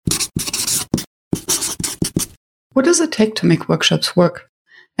What does it take to make workshops work?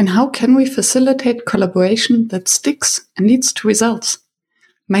 And how can we facilitate collaboration that sticks and leads to results?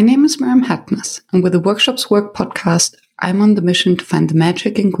 My name is Miriam Hartness, and with the Workshops Work podcast, I'm on the mission to find the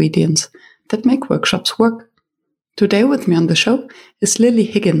magic ingredients that make workshops work. Today with me on the show is Lily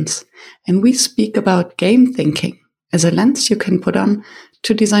Higgins, and we speak about game thinking as a lens you can put on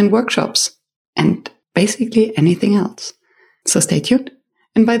to design workshops and basically anything else. So stay tuned.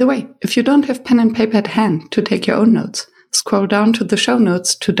 And by the way, if you don't have pen and paper at hand to take your own notes, scroll down to the show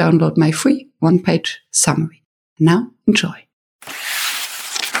notes to download my free one-page summary. Now, enjoy.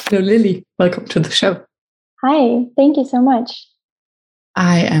 Hello, Lily. Welcome to the show. Hi, thank you so much.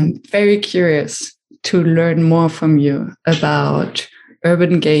 I am very curious to learn more from you about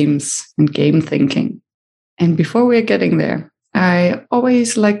urban games and game thinking. And before we're getting there, I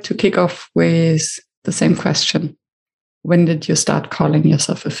always like to kick off with the same question. When did you start calling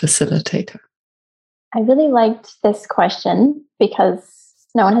yourself a facilitator? I really liked this question because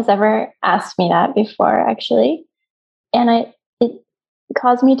no one has ever asked me that before, actually. And it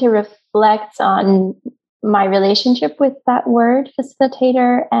caused me to reflect on my relationship with that word,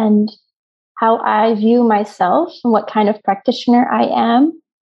 facilitator, and how I view myself and what kind of practitioner I am.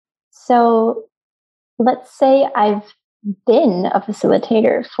 So let's say I've been a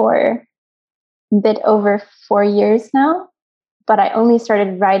facilitator for a bit over 4 years now, but I only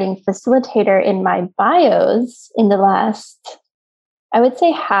started writing facilitator in my bios in the last, I would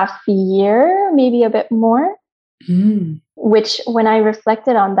say, half year, maybe a bit more. Which when I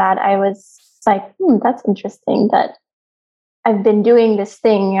reflected on that, I was like, that's interesting that I've been doing this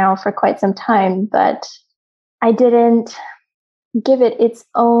thing now for quite some time, but I didn't give it its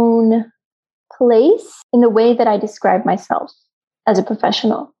own place in the way that I describe myself as a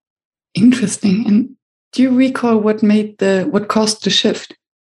professional. Interesting. And do you recall what caused the shift?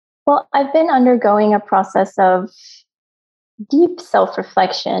 Well, I've been undergoing a process of deep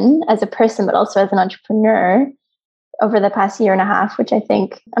self-reflection as a person, but also as an entrepreneur over the past year and a half, which I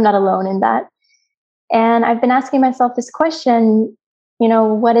think I'm not alone in that. And I've been asking myself this question,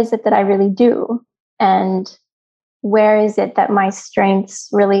 what is it that I really do? And where is it that my strengths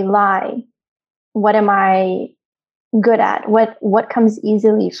really lie? What am I good at? What comes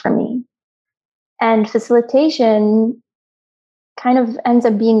easily for me? And facilitation kind of ends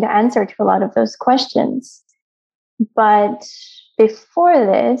up being the answer to a lot of those questions. But before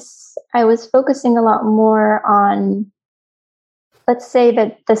this, I was focusing a lot more on, let's say,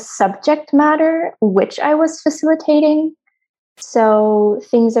 that the subject matter which I was facilitating. So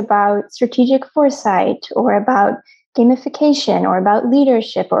things about strategic foresight or about gamification or about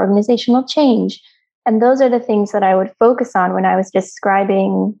leadership or organizational change. And those are the things that I would focus on when I was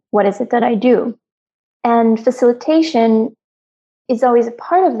describing what is it that I do. And facilitation is always a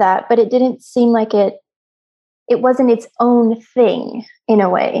part of that, but it didn't seem like it wasn't its own thing in a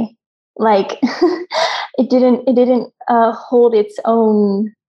way. Like it didn't hold its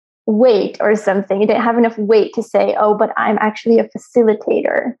own weight or something. It didn't have enough weight to say, oh, but I'm actually a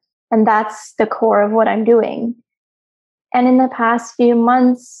facilitator. And that's the core of what I'm doing. And in the past few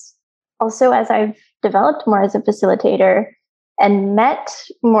months, also as I've developed more as a facilitator and met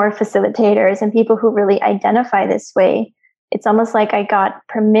more facilitators and people who really identify this way, it's almost like I got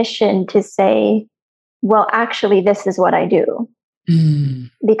permission to say, well, actually, this is what I do.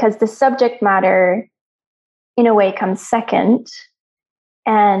 Because the subject matter, in a way, comes second.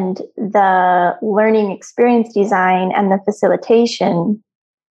 And the learning experience design and the facilitation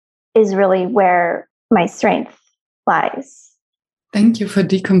is really where my strength lies. Thank you for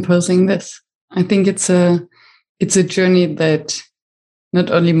decomposing this. I think it's a journey that not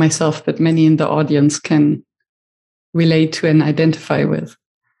only myself, but many in the audience can relate to and identify with.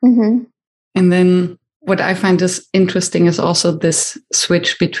 Mm-hmm. And then what I find is interesting is also this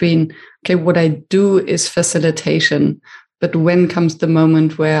switch between, okay, what I do is facilitation, but when comes the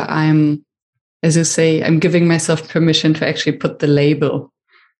moment where I'm, as you say, I'm giving myself permission to actually put the label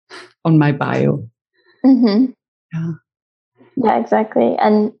on my bio. Mm-hmm. Yeah. Yeah, exactly.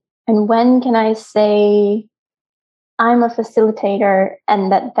 And when can I say I'm a facilitator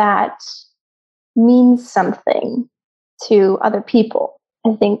and that means something to other people?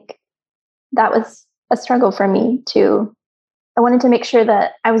 I think that was a struggle for me too. I wanted to make sure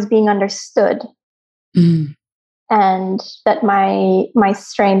that I was being understood and that my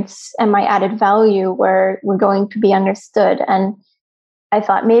strengths and my added value were going to be understood. And I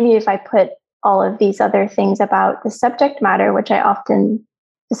thought maybe if I put all of these other things about the subject matter, which I often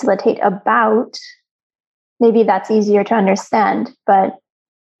facilitate about, maybe that's easier to understand. But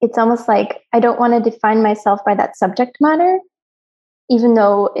it's almost like I don't want to define myself by that subject matter, even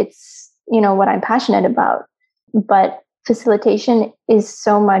though it's, what I'm passionate about. but facilitation is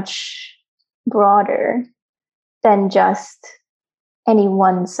so much broader than just any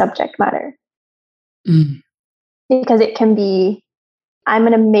one subject matter. Mm. Because it can be, I'm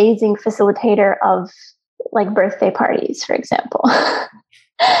an amazing facilitator of like birthday parties, for example,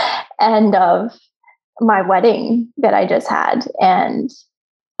 and of my wedding that I just had, and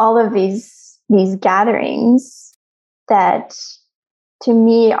all of these gatherings that to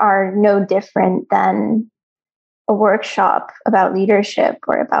me are no different than a workshop about leadership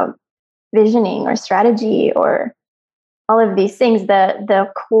or about visioning or strategy or all of these things.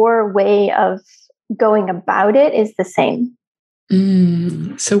 The core way of going about it is the same.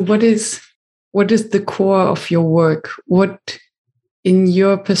 So what is the core of your work? What, in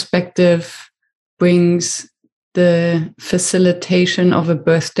your perspective, brings the facilitation of a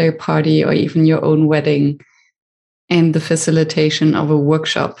birthday party or even your own wedding and the facilitation of a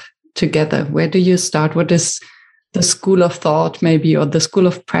workshop together? Where do you start? What is the school of thought, maybe, or the school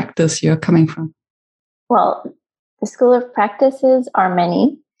of practice you're coming from? Well, the school of practices are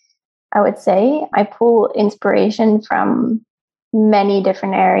many, I would say. I pull inspiration from many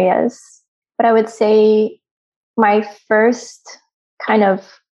different areas, but I would say my first kind of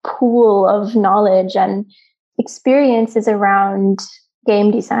pool of knowledge and experience is around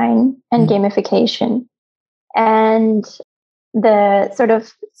game design and gamification. And the sort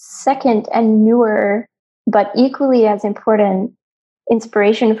of second and newer, but equally as important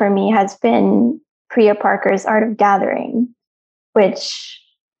inspiration for me has been Priya Parker's Art of Gathering, which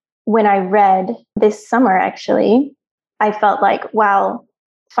when I read this summer, actually, I felt like, wow,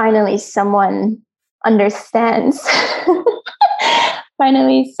 finally someone understands.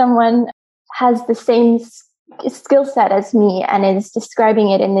 Finally, someone has the same skill set as me and is describing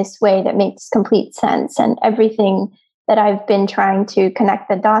it in this way that makes complete sense. And everything that I've been trying to connect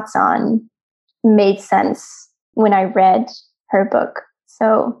the dots on made sense when I read her book.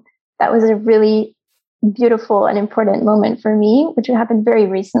 So that was a really beautiful and important moment for me, which happened very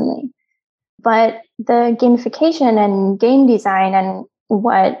recently. But the gamification and game design and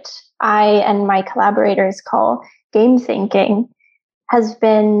what I and my collaborators call game thinking has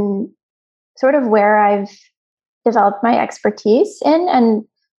been sort of where I've developed my expertise in, and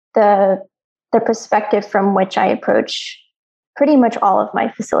the perspective from which I approach pretty much all of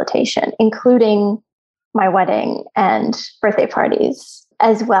my facilitation, including my wedding and birthday parties,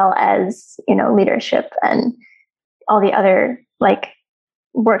 as well as, leadership and all the other like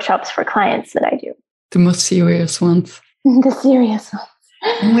workshops for clients that I do. The most serious ones. The serious ones.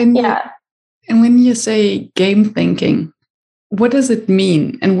 And when you say game thinking, what does it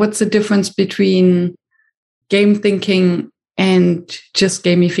mean? And what's the difference between game thinking and just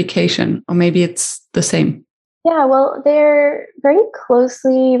gamification? Or maybe it's the same. Yeah, well, they're very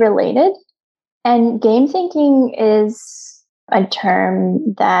closely related. And game thinking is a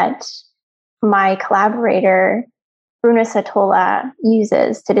term that my collaborator, Bruno Satola,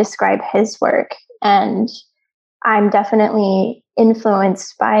 uses to describe his work. And I'm definitely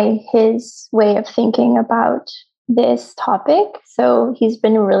influenced by his way of thinking about this topic. So he's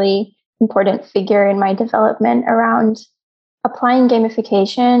been a really important figure in my development around applying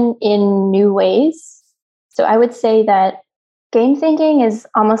gamification in new ways. So I would say that game thinking is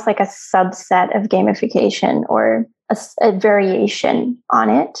almost like a subset of gamification or a variation on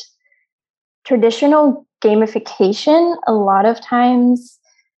it. Traditional gamification a lot of times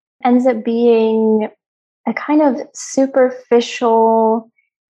ends up being a kind of superficial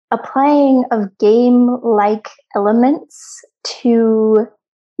applying of game-like elements to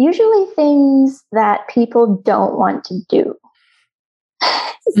usually things that people don't want to do.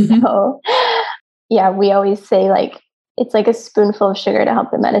 So, yeah, we always say like, it's like a spoonful of sugar to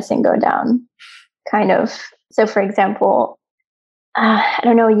help the medicine go down, kind of. So, for example, I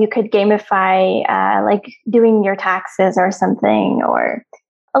don't know, you could gamify like doing your taxes or something, or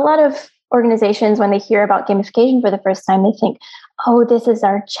a lot of organizations, when they hear about gamification for the first time, they think, oh, this is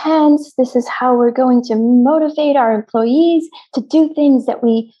our chance. This is how we're going to motivate our employees to do things that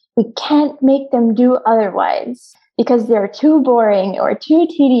we can't make them do otherwise because they're too boring or too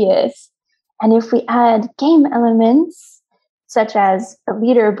tedious. And if we add game elements, such as a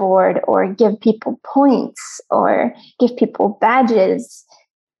leaderboard or give people points or give people badges,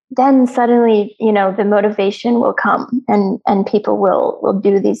 then suddenly, the motivation will come and people will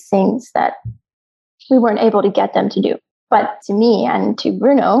do these things that we weren't able to get them to do. But to me and to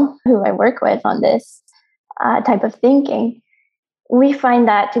Bruno, who I work with on this type of thinking, we find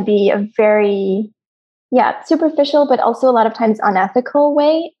that to be a very, superficial, but also a lot of times unethical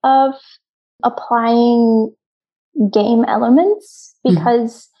way of applying game elements,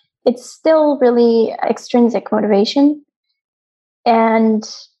 because it's still really extrinsic motivation. And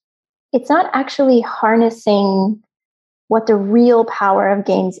it's not actually harnessing what the real power of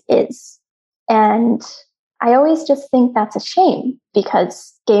games is. And I always just think that's a shame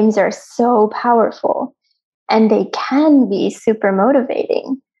because games are so powerful and they can be super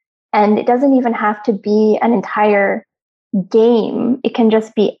motivating. And it doesn't even have to be an entire game. It can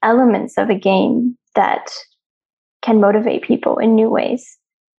just be elements of a game that can motivate people in new ways.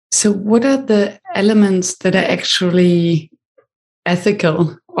 So what are the elements that are actually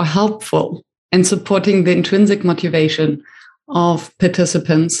ethical or helpful in supporting the intrinsic motivation of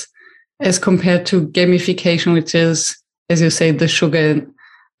participants as compared to gamification, which is, as you say, the sugar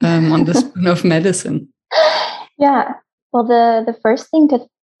on the spoon of medicine? Yeah. Well, the first thing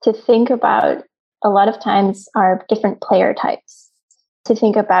to think about a lot of times are different player types, to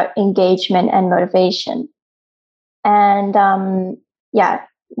think about engagement and motivation. And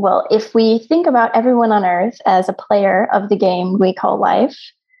well, if we think about everyone on Earth as a player of the game we call life,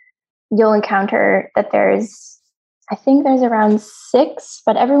 you'll encounter that I think there's around 6,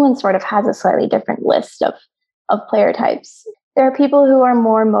 but everyone sort of has a slightly different list of player types. There are people who are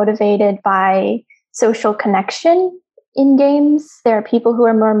more motivated by social connection in games. There are people who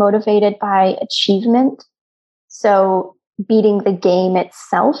are more motivated by achievement. So beating the game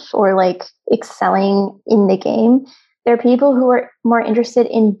itself or like excelling in the game. There are people who are more interested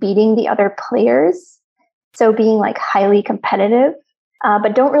in beating the other players. So being like highly competitive,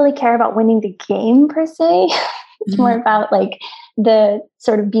 but don't really care about winning the game per se. It's more about like the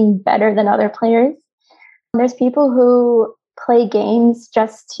sort of being better than other players. There's people who play games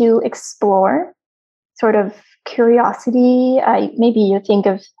just to explore, sort of curiosity. Maybe you think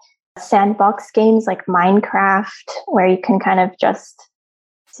of sandbox games like Minecraft, where you can kind of just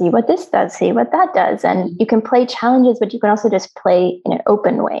see what this does, see what that does. And you can play challenges, but you can also just play in an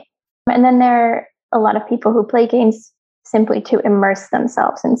open way. And then there are a lot of people who play games simply to immerse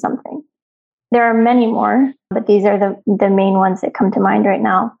themselves in something. There are many more, but these are the main ones that come to mind right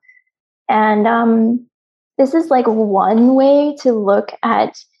now. And this is like one way to look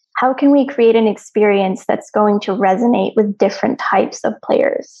at how can we create an experience that's going to resonate with different types of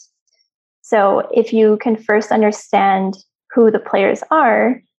players. So if you can first understand who the players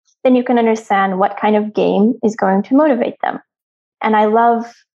are, then you can understand what kind of game is going to motivate them. And I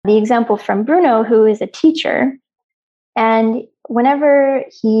love the example from Bruno, who is a teacher. And whenever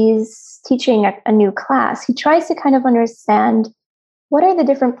he's teaching a new class, he tries to kind of understand what are the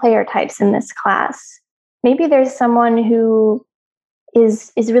different player types in this class. Maybe there's someone who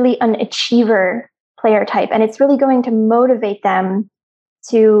is really an achiever player type, and it's really going to motivate them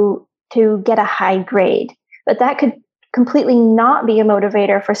to get a high grade. But that could completely not be a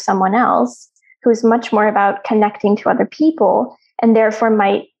motivator for someone else who's much more about connecting to other people and therefore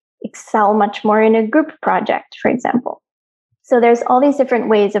might excel much more in a group project, for example. So there's all these different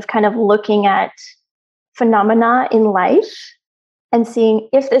ways of kind of looking at phenomena in life and seeing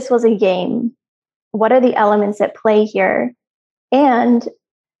if this was a game, what are the elements at play here, and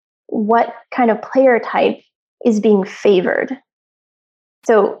what kind of player type is being favored.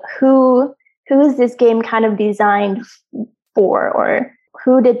 So who is this game kind of designed for, or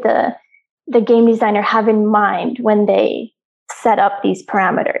who did the game designer have in mind when they set up these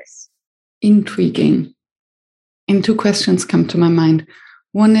parameters? Intriguing. And 2 questions come to my mind.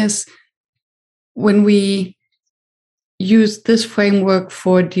 One is, when we use this framework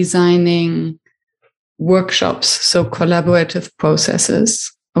for designing workshops, so collaborative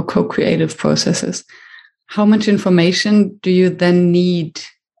processes or co-creative processes, how much information do you then need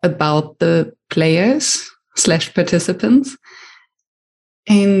about the players / participants?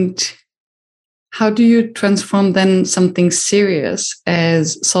 And how do you transform then something serious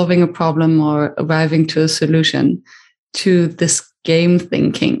as solving a problem or arriving to a solution to this game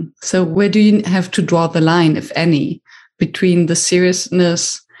thinking? So where do you have to draw the line, if any, between the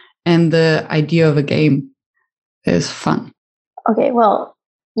seriousness and the idea of a game is fun? Okay, well,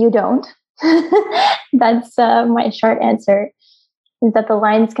 you don't. That's my short answer, is that the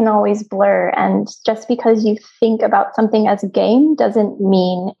lines can always blur. And just because you think about something as a game doesn't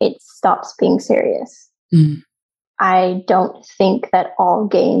mean it stops being serious. I don't think that all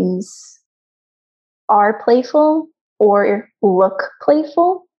games are playful or look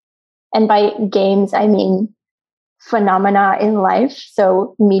playful. And by games, I mean phenomena in life.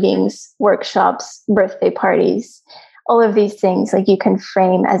 So meetings, workshops, birthday parties, all of these things like you can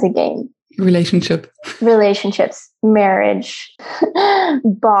frame as a game. Relationships, marriage,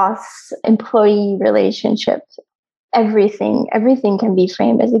 boss, employee relationships, everything can be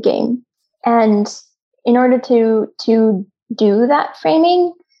framed as a game. And in order to do that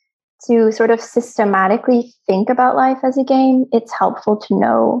framing, to sort of systematically think about life as a game, it's helpful to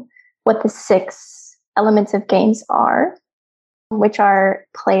know what the 6 elements of games are, which are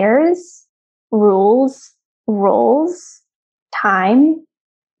players, rules, roles, time,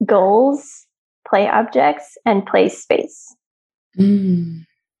 goals, play objects, and play space. Mm.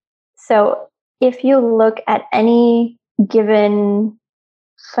 So if you look at any given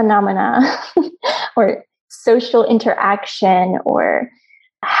phenomena or social interaction or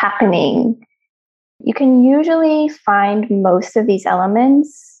happening, you can usually find most of these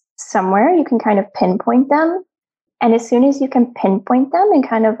elements somewhere. You can kind of pinpoint them. And as soon as you can pinpoint them and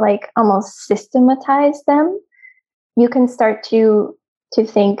kind of like almost systematize them, you can start to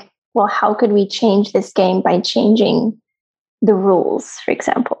think, well, how could we change this game by changing the rules, for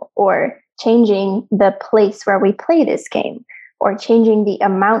example, or changing the place where we play this game, or changing the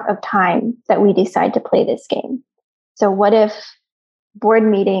amount of time that we decide to play this game. So what if board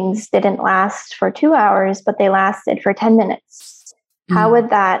meetings didn't last for 2 hours, but they lasted for 10 minutes? How would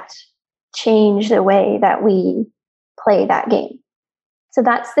that change the way that we play that game? So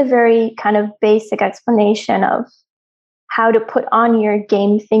that's the very kind of basic explanation of how to put on your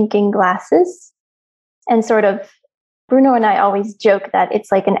game thinking glasses. And sort of, Bruno and I always joke that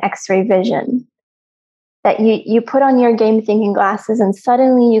it's like an X-ray vision, that you put on your game thinking glasses and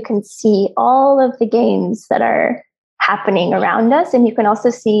suddenly you can see all of the games that are happening around us. And you can also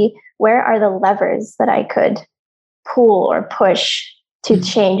see, where are the levers that I could pull or push to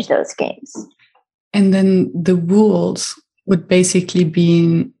change those games. And then the rules would basically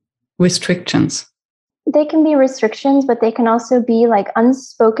be restrictions. They can be restrictions, but they can also be like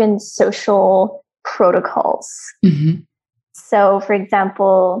unspoken social protocols. Mm-hmm. So, for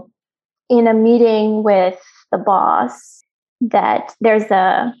example, in a meeting with the boss, that there's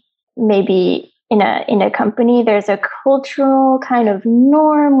maybe in a company, there's a cultural kind of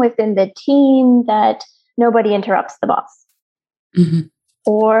norm within the team that nobody interrupts the boss. Mm-hmm.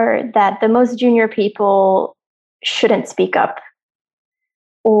 Or that the most junior people shouldn't speak up,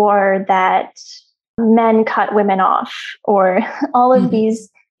 or that men cut women off, or all of these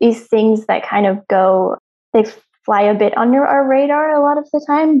things that kind of they fly a bit under our radar a lot of the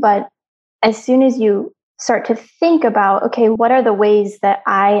time. But as soon as you start to think about, okay, what are the ways that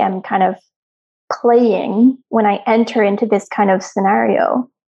I am kind of playing when I enter into this kind of scenario?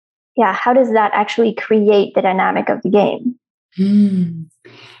 Yeah, how does that actually create the dynamic of the game?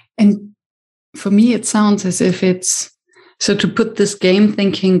 And for me, it sounds as if it's so to put this game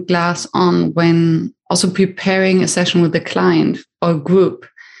thinking glass on when also preparing a session with a client or group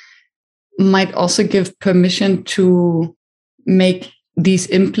might also give permission to make these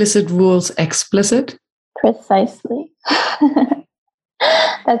implicit rules explicit. Precisely.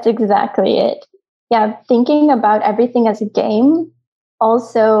 That's exactly it. Yeah, thinking about everything as a game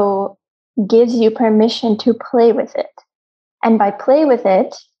also gives you permission to play with it. And by play with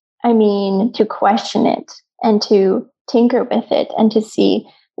it, I mean to question it and to tinker with it and to see,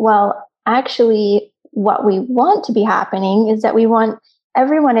 well, actually, what we want to be happening is that we want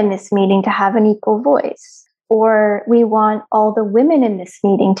everyone in this meeting to have an equal voice, or we want all the women in this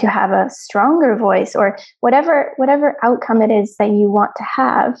meeting to have a stronger voice, or whatever outcome it is that you want to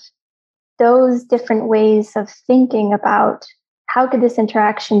have. Those different ways of thinking about how could this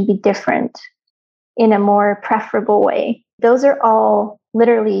interaction be different in a more preferable way, those are all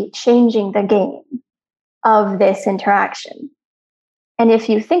literally changing the game of this interaction. And if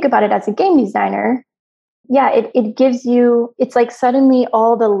you think about it as a game designer, yeah, it gives you, it's like suddenly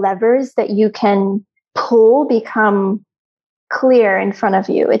all the levers that you can pull become clear in front of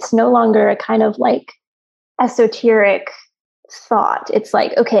you. It's no longer a kind of like esoteric thought. It's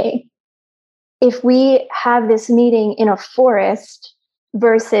like, okay, if we have this meeting in a forest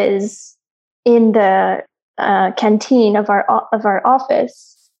versus in the canteen of our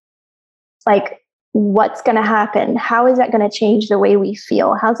office, like, what's going to happen? How is that going to change the way we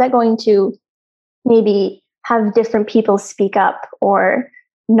feel? How's that going to maybe have different people speak up or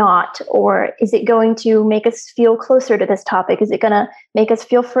not? Or is it going to make us feel closer to this topic? Is it going to make us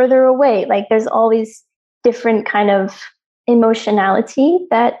feel further away? Like, there's all these different kind of emotionality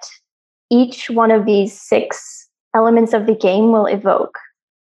that each one of these 6 elements of the game will evoke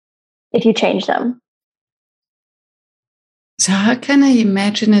if you change them. So how can I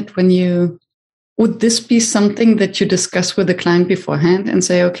imagine it would this be something that you discuss with the client beforehand and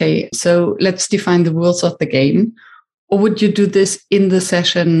say, okay, so let's define the rules of the game? Or would you do this in the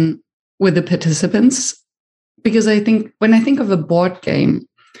session with the participants? Because I think when I think of a board game,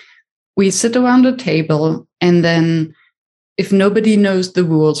 we sit around a table and then if nobody knows the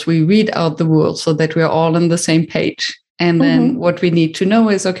rules, we read out the rules so that we're all on the same page. And then what we need to know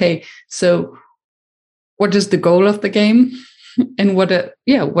is, okay, so what is the goal of the game? And what are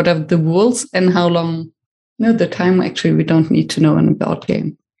the rules and how long? No, the time actually we don't need to know in a board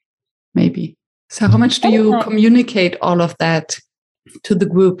game, maybe. So how much do you communicate all of that to the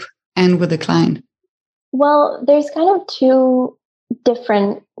group and with the client? Well, there's kind of two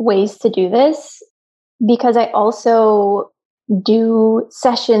different ways to do this, because I also do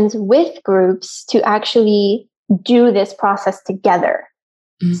sessions with groups to actually do this process together.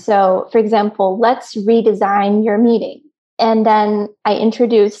 So, for example, let's redesign your meeting. And then I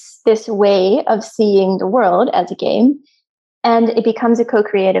introduce this way of seeing the world as a game, and it becomes a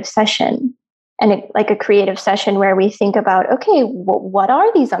co-creative session. And like a creative session where we think about, okay, what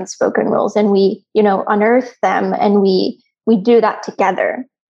are these unspoken rules? And we, unearth them, and we do that together.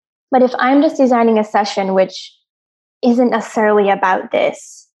 But if I'm just designing a session which isn't necessarily about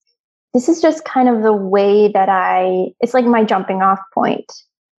this is just kind of the way that it's like my jumping off point.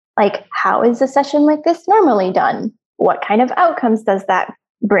 Like, how is a session like this normally done? What kind of outcomes does that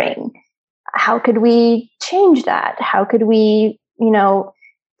bring? How could we change that? How could we,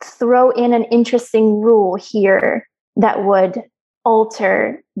 throw in an interesting rule here that would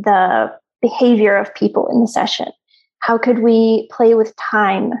alter the behavior of people in the session? How could we play with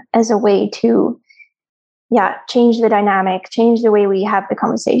time as a way to, change the dynamic, change the way we have the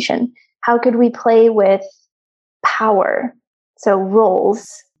conversation? How could we play with power? So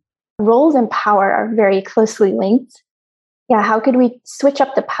roles and power are very closely linked. How could we switch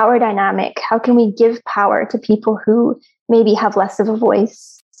up the power dynamic? How can we give power to people who maybe have less of a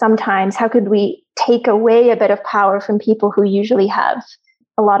voice? Sometimes, how could we take away a bit of power from people who usually have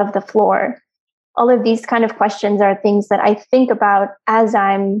a lot of the floor? All of these kind of questions are things that I think about as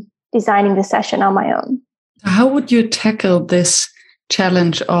I'm designing the session on my own. How would you tackle this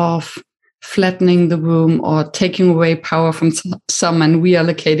challenge of flattening the room or taking away power from some and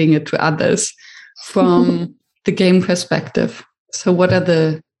reallocating it to others from the game perspective? So what are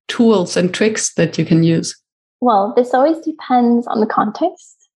the tools and tricks that you can use? Well, this always depends on the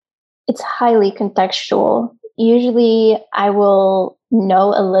context. It's highly contextual. Usually I will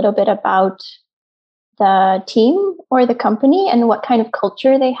know a little bit about the team or the company and what kind of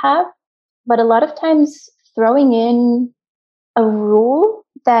culture they have. But a lot of times throwing in a rule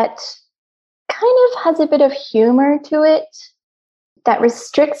that kind of has a bit of humor to it, that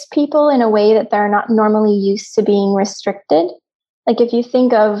restricts people in a way that they're not normally used to being restricted. Like if you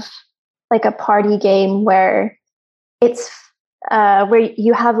think of like a party game where it's where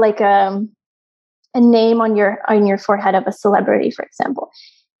you have like a name on your forehead of a celebrity, for example,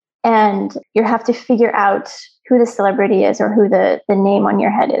 and you have to figure out who the celebrity is or who the name on your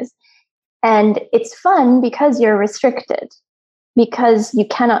head is. And it's fun because you're restricted, because you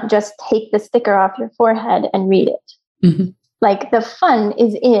cannot just take the sticker off your forehead and read it. Mm-hmm. Like the fun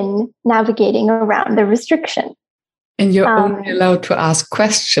is in navigating around the restriction. And you're only allowed to ask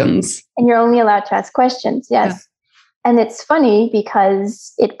questions. Yes. Yeah. And it's funny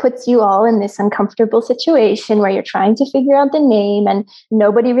because it puts you all in this uncomfortable situation where you're trying to figure out the name and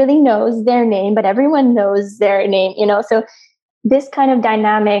nobody really knows their name, but everyone knows their name, So this kind of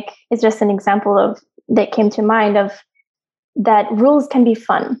dynamic is just an example that came to mind of that rules can be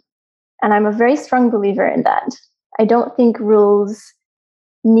fun. And I'm a very strong believer in that. I don't think rules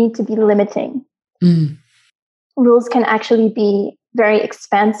need to be limiting. Rules can actually be very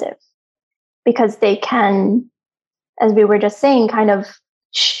expansive because they can, as we were just saying, kind of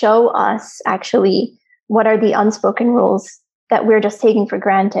show us actually what are the unspoken rules that we're just taking for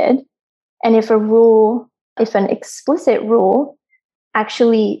granted. And if an explicit rule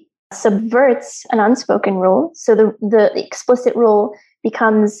actually subverts an unspoken rule, so the explicit rule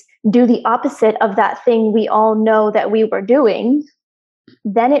becomes do the opposite of that thing we all know that we were doing,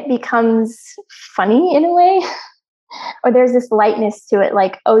 then it becomes funny in a way. Or there's this lightness to it,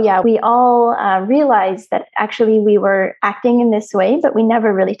 like, oh yeah, we all realized that actually we were acting in this way, but we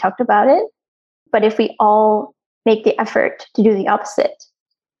never really talked about it. But if we all make the effort to do the opposite,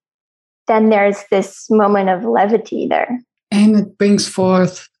 then there's this moment of levity there. And it brings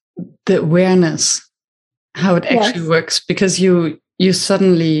forth the awareness, how it actually works, because you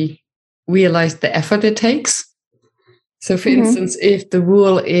suddenly realize the effort it takes. So for instance, if the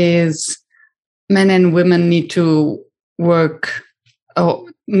rule is men and women need to work or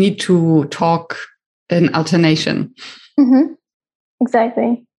need to talk in alternation.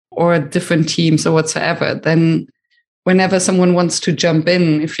 Exactly. Or different teams or whatsoever, then whenever someone wants to jump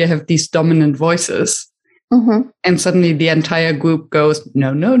in, if you have these dominant voices, and suddenly the entire group goes,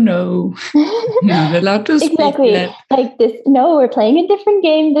 no, not allowed to speak. Exactly. Yet. Like this, no, we're playing a different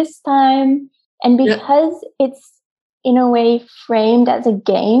game this time. And because it's in a way framed as a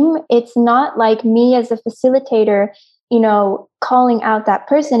game. It's not like me as a facilitator, calling out that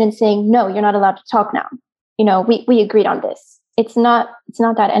person and saying, no, you're not allowed to talk now. We agreed on this. It's not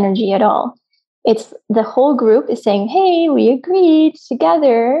that energy at all. It's the whole group is saying, hey, we agreed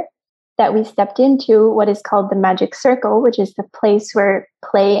together that we stepped into what is called the magic circle, which is the place where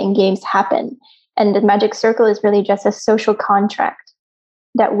play and games happen. And the magic circle is really just a social contract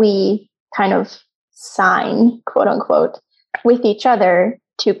that we kind of sign, quote unquote, with each other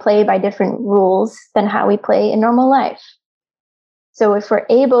to play by different rules than how we play in normal life. So if we're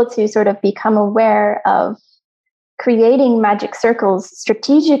able to sort of become aware of creating magic circles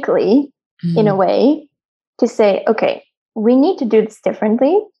strategically in a way to say, okay, we need to do this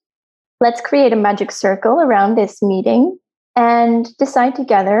differently. Let's create a magic circle around this meeting and decide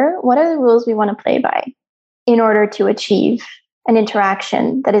together what are the rules we want to play by in order to achieve an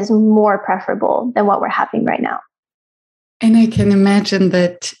interaction that is more preferable than what we're having right now. And I can imagine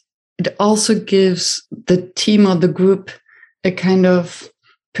that it also gives the team or the group a kind of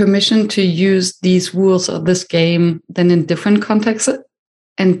permission to use these rules or this game then in different contexts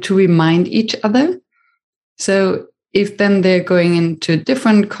and to remind each other. So if then they're going into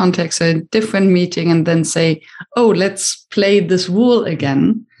different contexts, a different meeting, and then say, oh, let's play this rule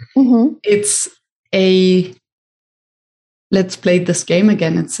again. It's let's play this game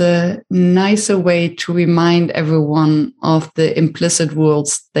again. It's a nicer way to remind everyone of the implicit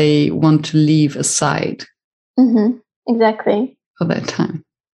rules they want to leave aside. Exactly. For that time.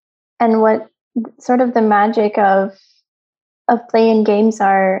 And what sort of the magic of play and games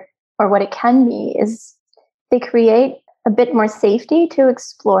are, or what it can be, is they create a bit more safety to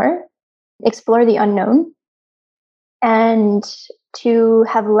explore the unknown, and to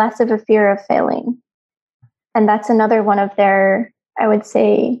have less of a fear of failing. And that's another one of their, I would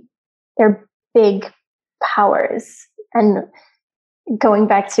say, their big powers. And going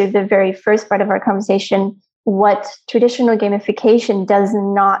back to the very first part of our conversation, what traditional gamification does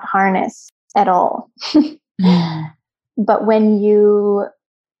not harness at all. But when you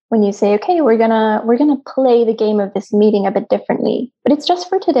say, okay, we're gonna play the game of this meeting a bit differently, but it's just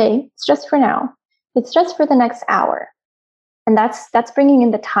for today, it's just for now, it's just for the next hour, and that's bringing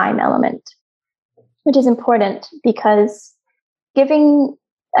in the time element, which is important, because giving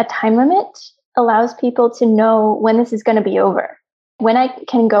a time limit allows people to know when this is going to be over, when I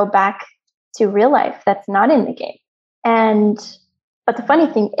can go back to real life that's not in the game. But the funny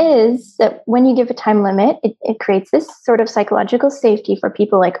thing is that when you give a time limit, it creates this sort of psychological safety for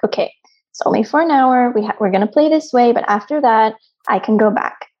people, like, okay, it's only for an hour. We're going to play this way, but after that, I can go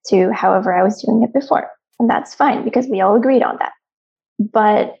back to however I was doing it before. And that's fine because we all agreed on that.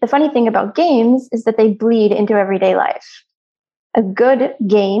 But the funny thing about games is that they bleed into everyday life. A good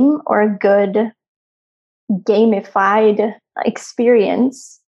game or a good gamified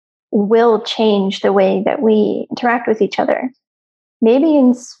experience will change the way that we interact with each other. Maybe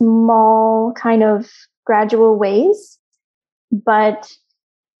in small, kind of gradual ways. But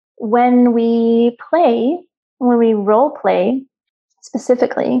when we role play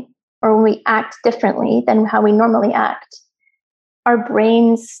specifically, or when we act differently than how we normally act, our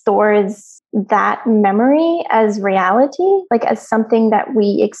brain stores that memory as reality, like as something that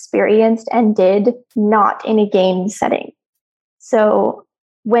we experienced and did, not in a game setting. So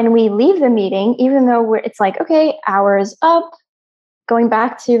when we leave the meeting, even though it's like, okay, hour's up, going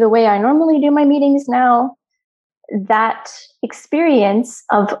back to the way I normally do my meetings now, that experience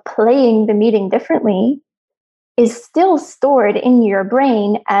of playing the meeting differently is still stored in your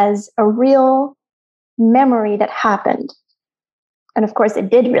brain as a real memory that happened. And of course, it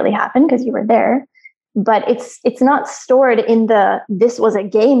did really happen because you were there, but it's not stored in the "this was a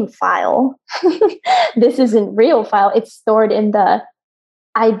game" file. This isn't real file. It's stored in the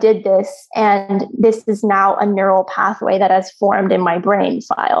 "I did this, and this is now a neural pathway that has formed in my brain"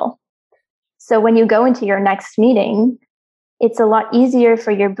 file. So when you go into your next meeting, it's a lot easier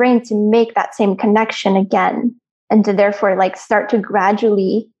for your brain to make that same connection again, and to therefore start to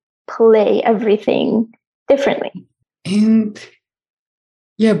gradually play everything differently. And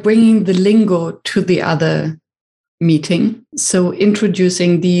bringing the lingo to the other meeting. So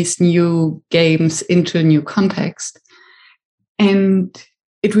introducing these new games into a new context. And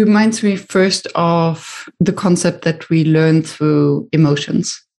it reminds me first of the concept that we learn through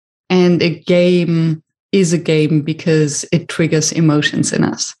emotions. And a game is a game because it triggers emotions in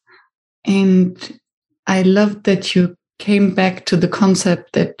us. And I love that you came back to the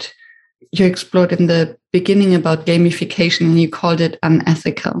concept that you explored in the beginning about gamification, and you called it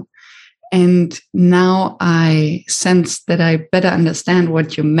unethical. And now I sense that I better understand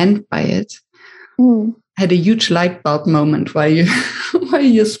what you meant by it. I had a huge light bulb moment while you while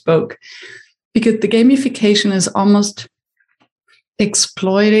you spoke, because the gamification is almost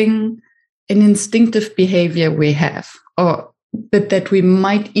exploiting an instinctive behavior we have, or but that we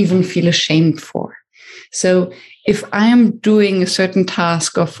might even feel ashamed for. So if I am doing a certain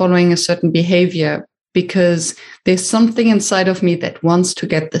task or following a certain behavior because there's something inside of me that wants to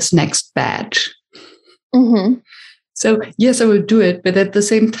get this next badge. Mm-hmm. So yes, I will do it, but at the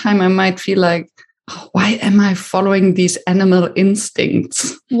same time, I might feel like, oh, why am I following these animal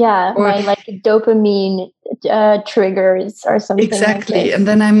instincts? Yeah, or, my like dopamine triggers or something. Exactly. Like this. And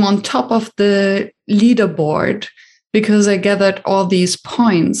then I'm on top of the leaderboard because I gathered all these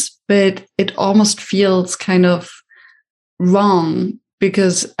points, but it almost feels kind of wrong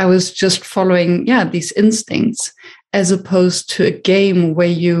because I was just following, these instincts, as opposed to a game where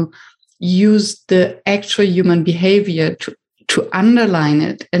you use the actual human behavior to underline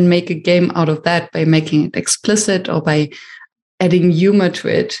it and make a game out of that by making it explicit or by adding humor to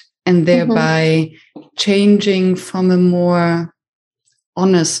it, and thereby changing from a more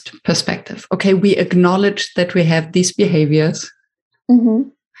honest perspective. Okay, we acknowledge that we have these behaviors,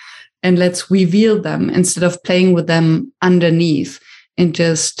 and let's reveal them instead of playing with them underneath and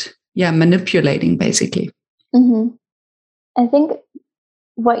just manipulating, basically. I think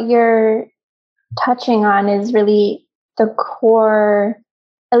what you're touching on is really the core,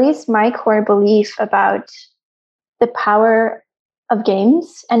 at least my core belief about the power of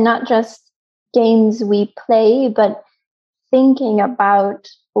games, and not just games we play, but thinking about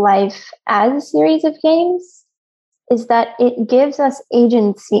life as a series of games, is that it gives us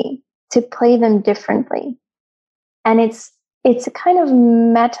agency to play them differently. And it's a kind of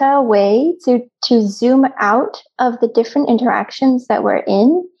meta way to zoom out of the different interactions that we're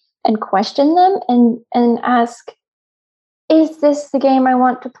in and question them and ask, is this the game I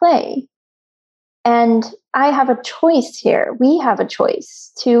want to play? And I have a choice here. We have a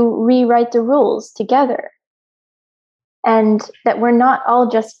choice to rewrite the rules together. And that we're not all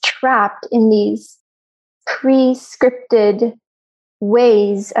just trapped in these pre-scripted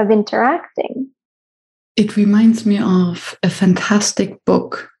ways of interacting. It reminds me of a fantastic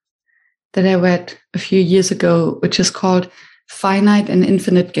book that I read a few years ago, which is called Finite and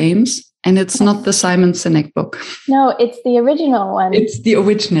Infinite Games. And it's not the Simon Sinek book. No, it's the original one. It's the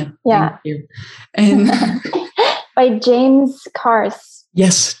original. Yeah. Thank you. And by James Carse.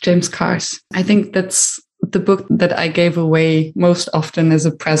 Yes, James Carse. I think that's the book that I gave away most often as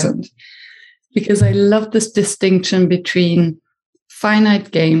a present, because I love this distinction between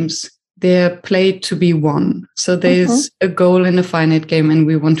finite games. They're played to be won. So there's a goal in a finite game and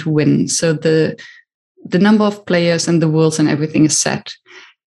we want to win. So the number of players and the rules and everything is set.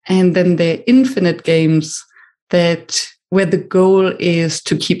 And then there are infinite games where the goal is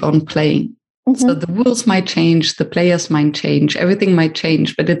to keep on playing. So the rules might change, the players might change, everything might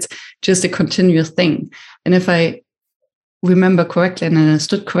change, but it's just a continuous thing. And if I remember correctly and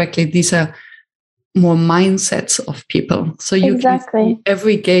understood correctly, these are more mindsets of people. So you can see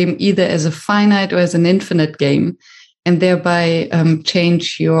every game either as a finite or as an infinite game, and thereby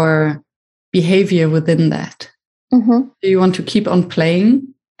change your behavior within that. Do you want to keep on playing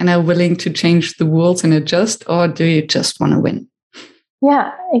and are willing to change the rules and adjust, or do you just want to win?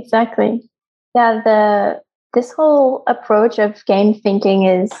 Yeah, exactly. Yeah, this whole approach of game thinking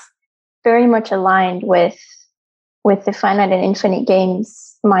is very much aligned with the finite and infinite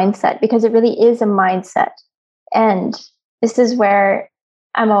games mindset, because it really is a mindset. And this is where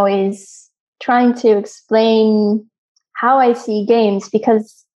I'm always trying to explain how I see games,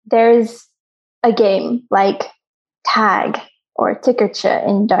 because there's a game like tag or tikkertje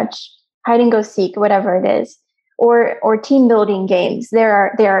in Dutch, hide and go seek, whatever it is, or team building games. There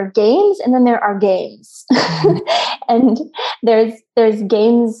are games, and then there are games. And there's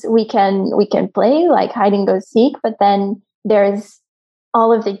games we can play like hide and go seek, but then there's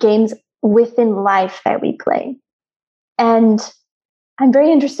all of the games within life that we play. And I'm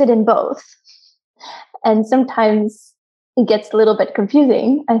very interested in both. And sometimes it gets a little bit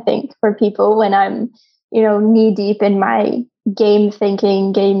confusing, I think, for people when I'm, knee deep in my game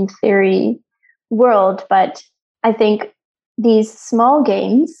thinking, game theory world. But I think these small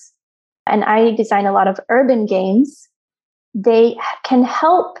games, and I design a lot of urban games, they can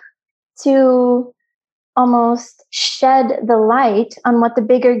help to almost shed the light on what the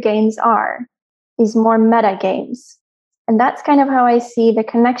bigger games are, these more meta games. And that's kind of how I see the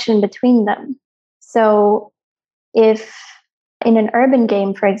connection between them. So if in an urban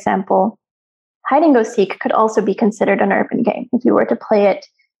game, for example, hide and go seek could also be considered an urban game if you were to play it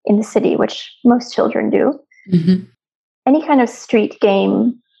in the city, which most children do. Any kind of street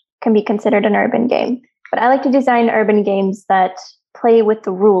game can be considered an urban game. But I like to design urban games that play with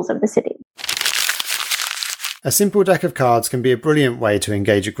the rules of the city. A simple deck of cards can be a brilliant way to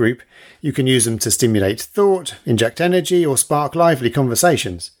engage a group. You can use them to stimulate thought, inject energy, or spark lively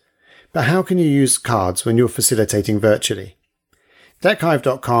conversations. But how can you use cards when you're facilitating virtually?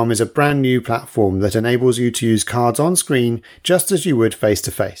 Deckhive.com is a brand new platform that enables you to use cards on screen just as you would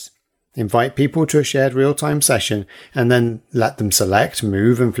face-to-face. Invite people to a shared real-time session and then let them select,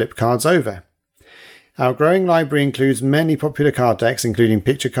 move and flip cards over. Our growing library includes many popular card decks, including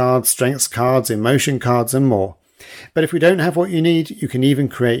picture cards, strengths cards, emotion cards, and more. But if we don't have what you need, you can even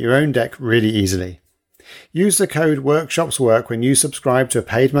create your own deck really easily. Use the code WORKSHOPSWORK when you subscribe to a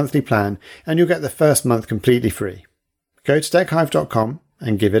paid monthly plan, and you'll get the first month completely free. Go to deckhive.com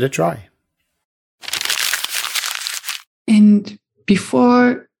and give it a try. And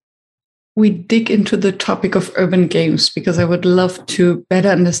before we dig into the topic of urban games, because I would love to better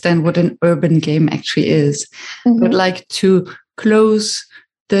understand what an urban game actually is. I would like to close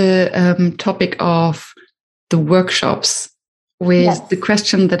the topic of the workshops with the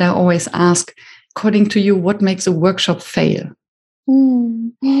question that I always ask, according to you, what makes a workshop fail?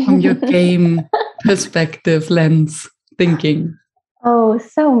 From your game perspective, lens, thinking. Oh,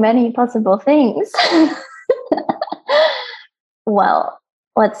 so many possible things. Well,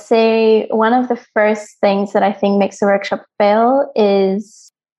 let's say one of the first things that I think makes a workshop fail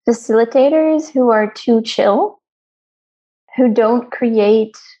is facilitators who are too chill, who don't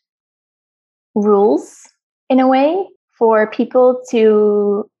create rules in a way for people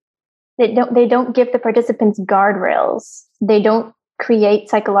to, they don't give the participants guardrails. They don't create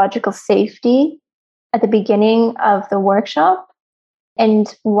psychological safety at the beginning of the workshop.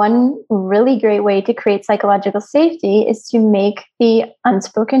 And one really great way to create psychological safety is to make the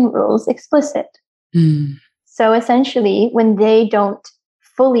unspoken rules explicit. So essentially, when they don't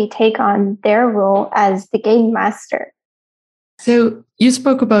fully take on their role as the game master. So you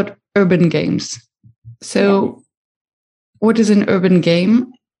spoke about urban games. So what is an urban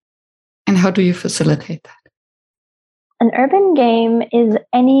game and how do you facilitate that? An urban game is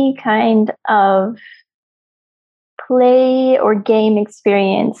any kind of play or game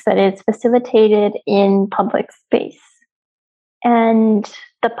experience that is facilitated in public space. And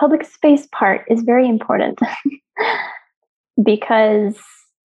the public space part is very important because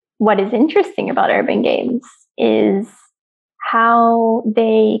what is interesting about urban games is how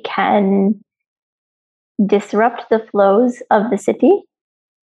they can disrupt the flows of the city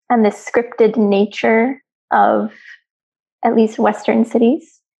and the scripted nature of at least Western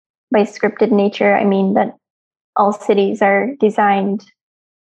cities. By scripted nature, I mean that all cities are designed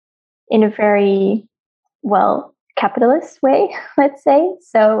in a very, capitalist way, let's say.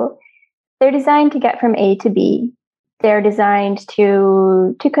 So they're designed to get from A to B. They're designed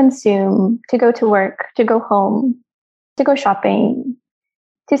to consume, to go to work, to go home, to go shopping,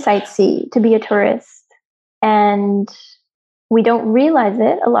 to sightsee, to be a tourist. And we don't realize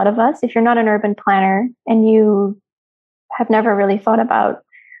it, a lot of us, if you're not an urban planner and you have never really thought about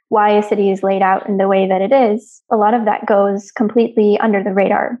why a city is laid out in the way that it is, a lot of that goes completely under the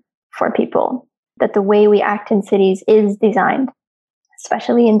radar for people, that the way we act in cities is designed,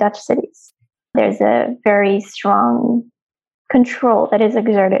 especially in Dutch cities. There's a very strong control that is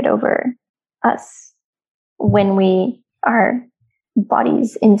exerted over us when we are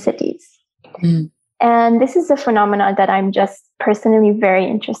bodies in cities. And this is a phenomenon that I'm just personally very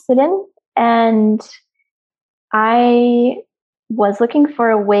interested in. And I was looking for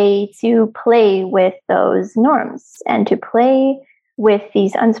a way to play with those norms and to play with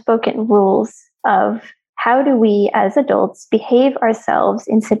these unspoken rules of how do we as adults behave ourselves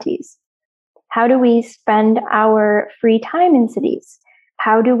in cities? How do we spend our free time in cities?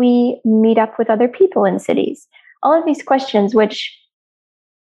 How do we meet up with other people in cities? All of these questions, which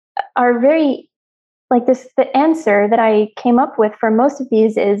are very like this, the answer that I came up with for most of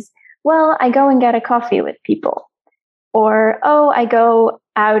these is, well, I go and get a coffee with people. Or, oh, I go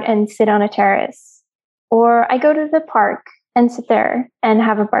out and sit on a terrace. Or I go to the park and sit there and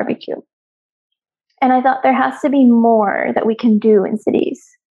have a barbecue. And I thought there has to be more that we can do in cities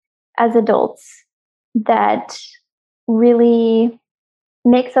as adults that really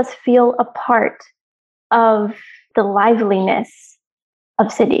makes us feel a part of the liveliness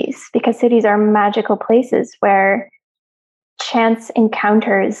of cities, because cities are magical places where chance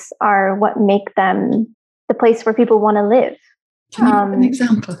encounters are what make them the place where people want to live. Can you give an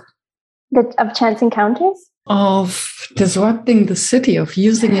example? Of chance encounters? Of disrupting the city, of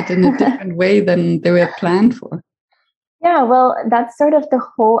using it in a different way than they were planned for. Yeah, well, that's sort of the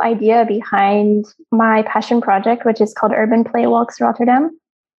whole idea behind my passion project, which is called Urban Play Walks Rotterdam.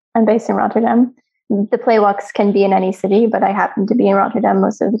 I'm based in Rotterdam. The playwalks can be in any city, but I happen to be in Rotterdam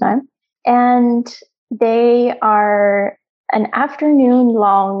most of the time. And they are an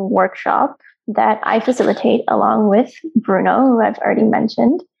afternoon-long workshop that I facilitate along with Bruno, who I've already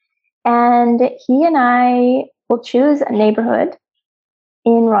mentioned. And he and I will choose a neighborhood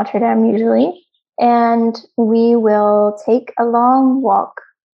in Rotterdam usually, and we will take a long walk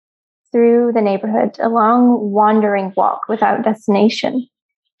through the neighborhood, a long wandering walk without destination.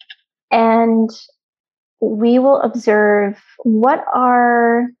 And we will observe what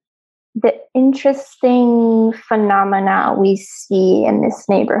are the interesting phenomena we see in this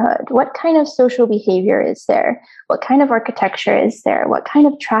neighborhood. What kind of social behavior is there? What kind of architecture is there? What kind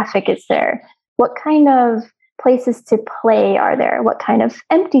of traffic is there? What kind of places to play are there? What kind of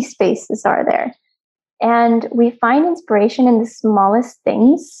empty spaces are there? And we find inspiration in the smallest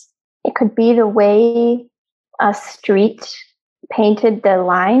things. It could be the way a street painted the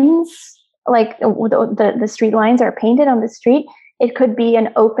lines, like the street lines are painted on the street. It could be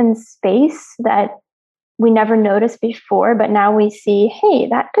an open space that we never noticed before, but now we see, hey,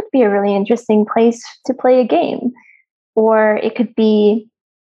 that could be a really interesting place to play a game. Or it could be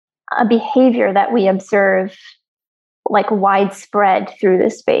a behavior that we observe like widespread through the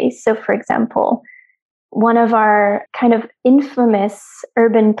space. So for example, one of our kind of infamous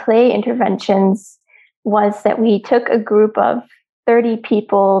urban play interventions was that we took a group of 30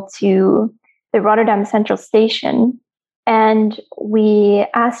 people to the Rotterdam Central Station, and we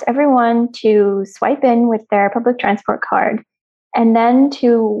asked everyone to swipe in with their public transport card and then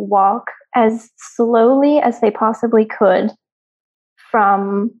to walk as slowly as they possibly could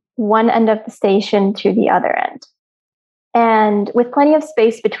from one end of the station to the other end. And with plenty of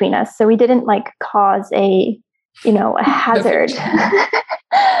space between us, so we didn't like cause a hazard.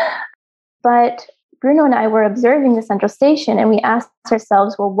 But Bruno and I were observing the central station, and we asked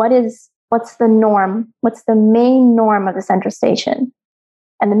ourselves, well, what's the norm? What's the main norm of the central station?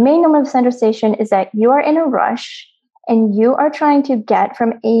 And the main norm of the central station is that you are in a rush and you are trying to get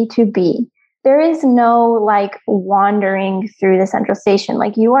from A to B. There is no like wandering through the central station.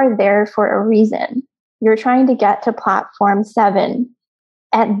 Like you are there for a reason. You're trying to get to platform 7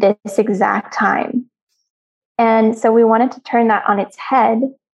 at this exact time. And so we wanted to turn that on its head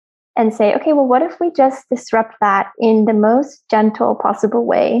and say, okay, well, what if we just disrupt that in the most gentle possible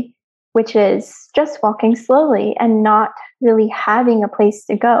way, which is just walking slowly and not really having a place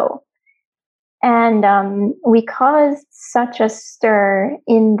to go. And we caused such a stir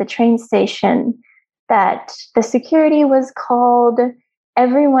in the train station that the security was called.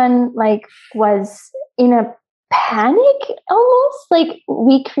 Everyone was in a panic almost. Like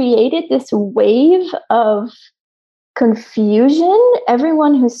we created this wave of confusion.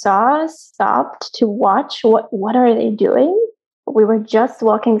 Everyone who saw us stopped to watch. What are they doing? We were just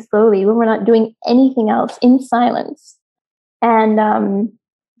walking slowly. We were not doing anything else, in silence. And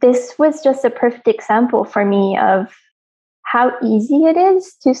this was just a perfect example for me of how easy it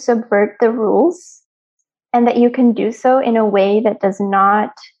is to subvert the rules, and that you can do so in a way that does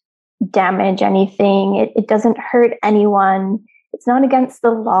not damage anything. It doesn't hurt anyone. It's not against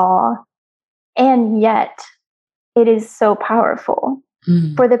the law. And yet it is so powerful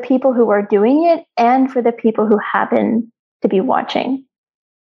for the people who are doing it and for the people who happen to be watching.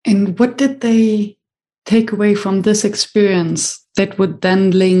 And what did they take away from this experience that would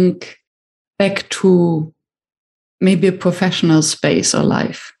then link back to maybe a professional space or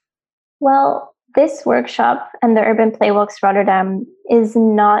life? Well, this workshop and the Urban Playwalks Rotterdam is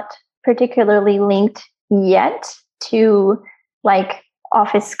not particularly linked yet to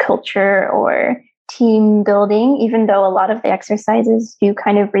office culture or team building, even though a lot of the exercises do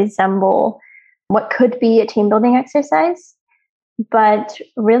kind of resemble what could be a team building exercise. But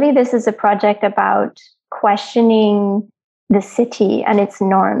really, this is a project about questioning the city and its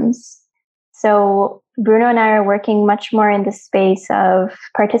norms. So Bruno and I are working much more in the space of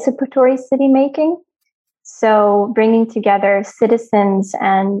participatory city making. So bringing together citizens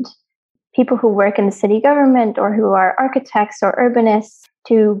and people who work in the city government or who are architects or urbanists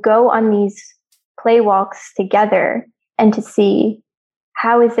to go on these play walks together and to see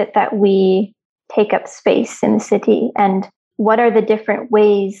how is it that we take up space in the city, and what are the different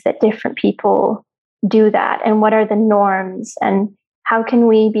ways that different people do that, and what are the norms, and how can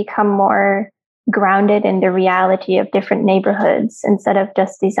we become more grounded in the reality of different neighborhoods instead of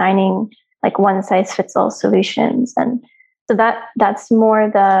just designing one size fits all solutions. And so that's more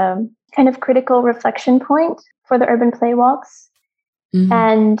the kind of critical reflection point for the urban play walks. Mm-hmm.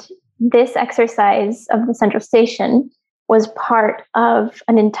 And this exercise of the central station was part of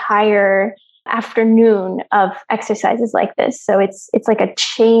an entire afternoon of exercises like this. So it's like a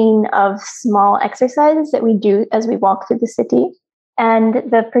chain of small exercises that we do as we walk through the city. And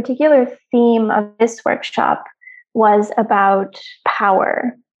the particular theme of this workshop was about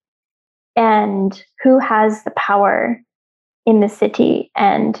power and who has the power in the city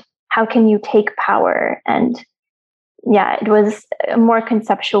and how can you take power. And yeah, it was a more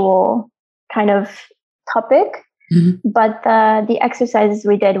conceptual kind of topic, but the exercises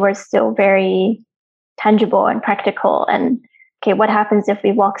we did were still very tangible and practical. And okay, what happens if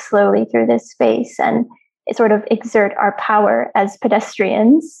we walk slowly through this space and sort of exert our power as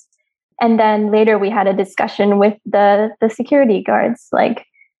pedestrians? And then later we had a discussion with the security guards, like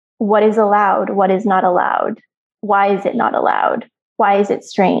what is allowed, what is not allowed, why is it not allowed, why is it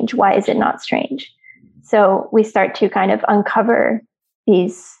strange, why is it not strange? So we start to kind of uncover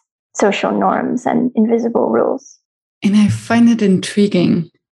these social norms and invisible rules. And I find it intriguing,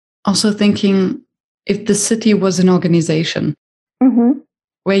 also thinking if the city was an organization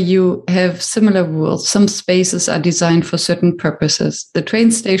where you have similar rules, some spaces are designed for certain purposes. The train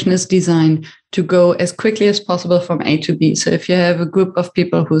station is designed to go as quickly as possible from A to B. So if you have a group of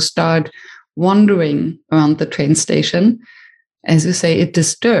people who start wandering around the train station, as you say, it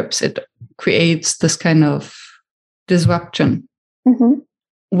disturbs, it creates this kind of disruption.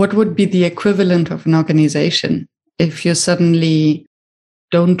 What would be the equivalent of an organization if you suddenly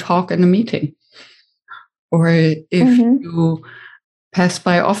don't talk in a meeting? Or if you pass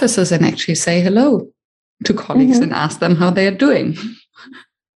by offices and actually say hello to colleagues and ask them how they are doing.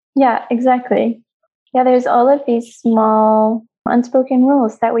 Yeah, exactly. Yeah, there's all of these small unspoken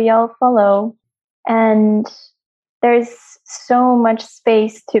rules that we all follow. And there's so much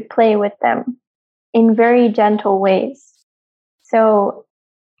space to play with them in very gentle ways. So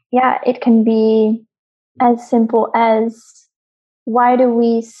yeah, it can be as simple as, why do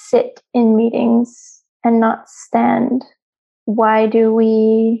we sit in meetings and not stand? Why do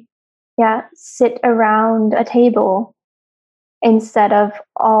we sit around a table instead of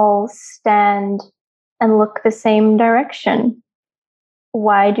all stand and look the same direction?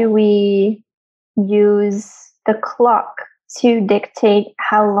 Why do we use the clock to dictate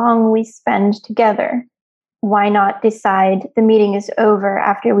how long we spend together? Why not decide the meeting is over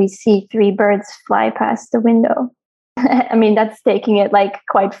after we see 3 birds fly past the window? I mean, that's taking it like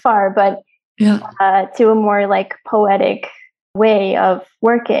quite far, but to a more like poetic way of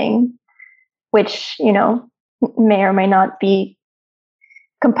working, which, you know, may or may not be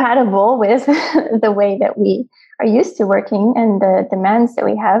compatible with the way that we are used to working and the demands that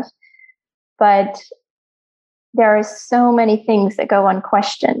we have. But there are so many things that go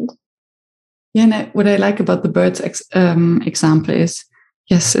unquestioned. Yeah, and what I like about the birds example is,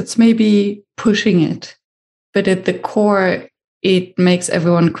 yes, it's maybe pushing it, but at the core, it makes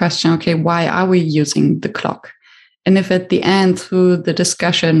everyone question, okay, why are we using the clock? And if at the end, through the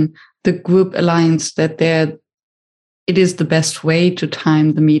discussion, the group aligns that it is the best way to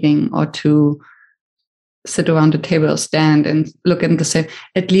time the meeting or to sit around a table or stand and look in the same,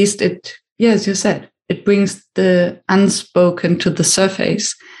 at least it, as you said, it brings the unspoken to the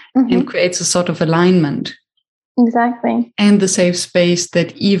surface and creates a sort of alignment. Exactly. And the safe space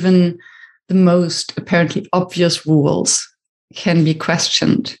that even the most apparently obvious rules can be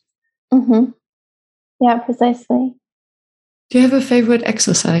questioned. Yeah, precisely. Do you have a favorite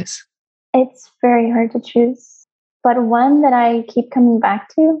exercise? It's very hard to choose, but one that I keep coming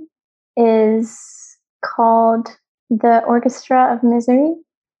back to is called the Orchestra of Misery.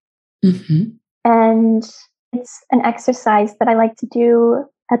 And it's an exercise that I like to do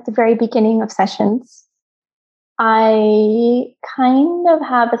at the very beginning of sessions. I kind of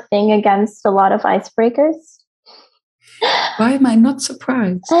have a thing against a lot of icebreakers. Why am I not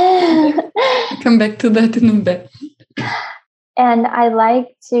surprised? I'll come back to that in a bit. And I like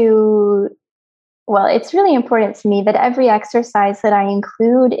to, well, it's really important to me that every exercise that I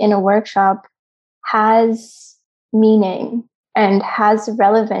include in a workshop has meaning and has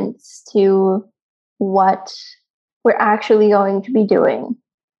relevance to what we're actually going to be doing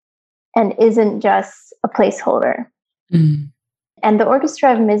and isn't just a placeholder. And the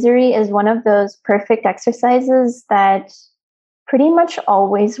Orchestra of Misery is one of those perfect exercises that pretty much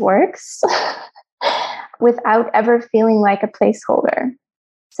always works without ever feeling like a placeholder.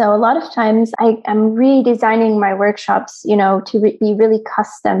 So a lot of times I am redesigning my workshops, you know, to be really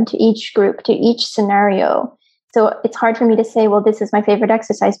custom to each group, to each scenario. So it's hard for me to say, well, this is my favorite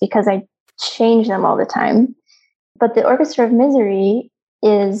exercise because I change them all the time. But the Orchestra of Misery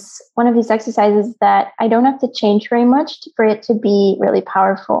is one of these exercises that I don't have to change very much for it to be really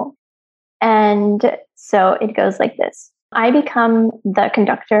powerful. And so it goes like this. I become the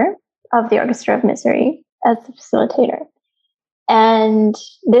conductor of the Orchestra of Misery as the facilitator. And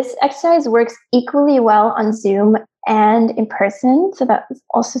this exercise works equally well on Zoom and in person. So that's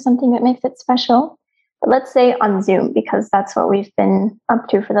also something that makes it special. But let's say on Zoom, because that's what we've been up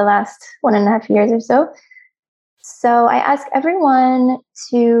to for the last 1.5 years or so. So I ask everyone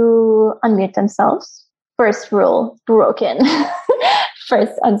to unmute themselves. First rule, broken.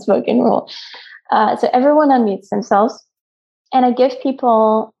 First unspoken rule. So everyone unmutes themselves. And I give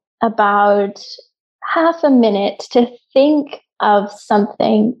people about half a minute to think of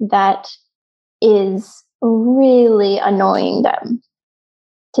something that is really annoying them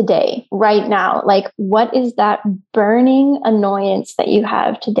today, right now. Like, what is that burning annoyance that you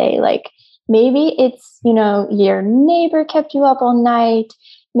have today? Like, maybe it's, your neighbor kept you up all night.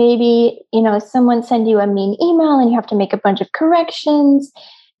 Maybe, someone sent you a mean email and you have to make a bunch of corrections.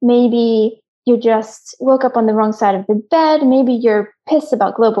 Maybe you just woke up on the wrong side of the bed. Maybe you're pissed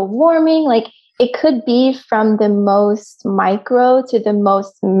about global warming. Like, it could be from the most micro to the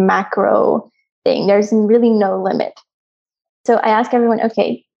most macro thing. There's really no limit. So I ask everyone,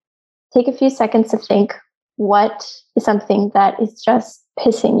 okay, take a few seconds to think, what is something that is just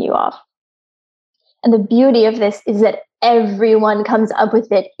pissing you off? And the beauty of this is that everyone comes up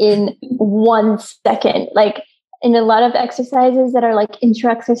with it in 1 second. Like, in a lot of exercises that are like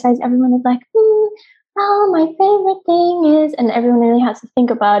intro exercise, everyone is like, my favorite thing is, and everyone really has to think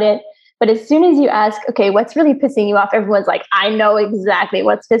about it. But as soon as you ask, okay, what's really pissing you off? Everyone's like, I know exactly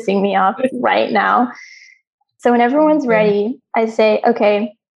what's pissing me off right now. So when everyone's ready, I say,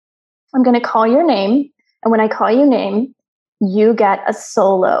 okay, I'm going to call your name. And when I call your name, you get a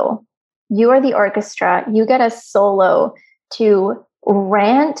solo. You are the orchestra. You get a solo to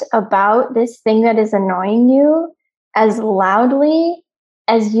rant about this thing that is annoying you as loudly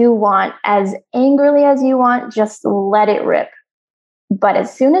as you want, as angrily as you want. Just let it rip. But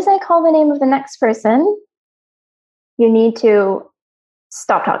as soon as I call the name of the next person, you need to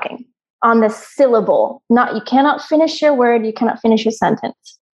stop talking on the syllable. You cannot finish your word. You cannot finish your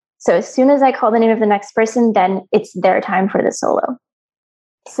sentence. So as soon as I call the name of the next person, then it's their time for the solo.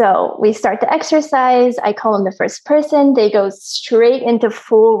 So we start the exercise. I call them the first person. They go straight into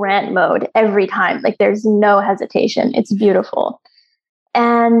full rant mode every time. Like, there's no hesitation. It's beautiful.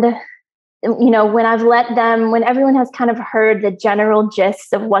 And when I've when everyone has kind of heard the general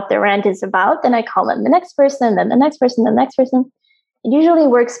gist of what the rant is about, then I call them the next person, then the next person, the next person. It usually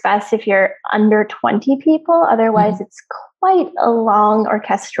works best if you're under 20 people. Otherwise, it's quite a long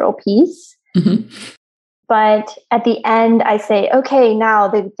orchestral piece. Mm-hmm. But at the end, I say, okay, now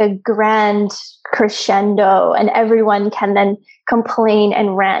the grand crescendo, and everyone can then complain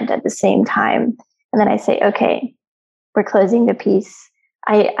and rant at the same time. And then I say, okay, we're closing the piece.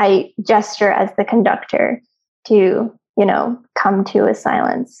 I gesture as the conductor to, come to a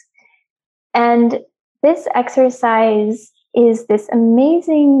silence. And this exercise is this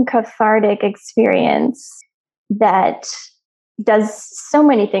amazing cathartic experience that does so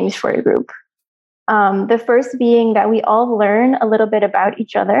many things for a group. The first being that we all learn a little bit about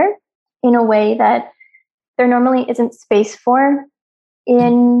each other in a way that there normally isn't space for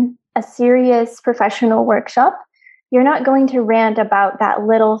in a serious professional workshop. You're not going to rant about that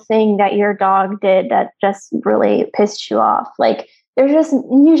little thing that your dog did that just really pissed you off. Like, there's just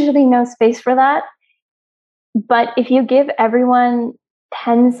usually no space for that. But if you give everyone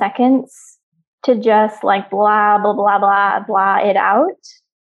 10 seconds to just like blah, blah, blah, blah, blah it out,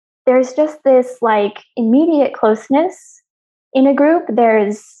 there's just this like immediate closeness in a group.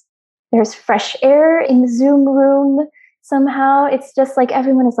 There's fresh air in the Zoom room. Somehow it's just like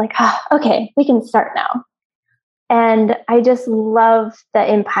everyone is like, okay, we can start now. And I just love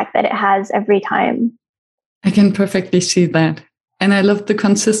the impact that it has every time. I can perfectly see that. And I love the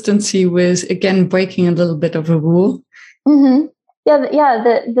consistency with, again, breaking a little bit of a rule. Mm-hmm. Yeah.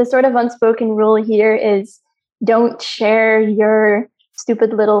 The sort of unspoken rule here is don't share your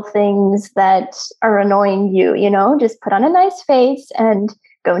stupid little things that are annoying you, just put on a nice face and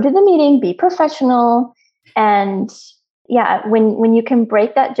go into the meeting, be professional. And yeah, when you can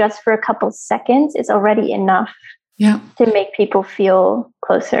break that just for a couple seconds, it's already enough to make people feel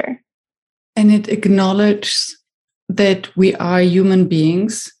closer. And it acknowledges that we are human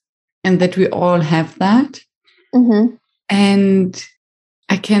beings and that we all have that. Mm-hmm. And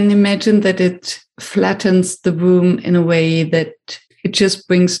I can imagine that it flattens the room in a way that it just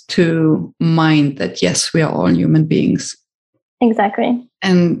brings to mind that, yes, we are all human beings. Exactly.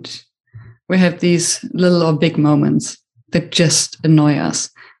 And we have these little or big moments that just annoy us.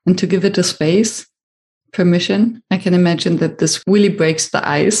 And to give it a space, permission, I can imagine that this really breaks the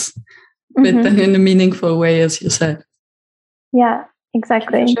ice, but then in a meaningful way, as you said. Yeah.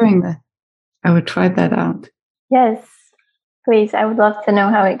 Exactly. Thank you for sharing that. I would try that out. Yes, please. I would love to know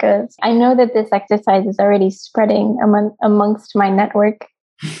how it goes. I know that this exercise is already spreading amongst my network.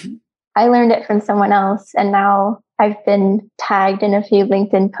 I learned it from someone else, and now I've been tagged in a few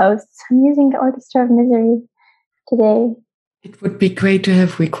LinkedIn posts. I'm using the Orchestra of Misery today. It would be great to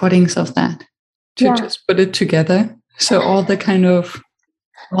have recordings of that, to just put it together. So all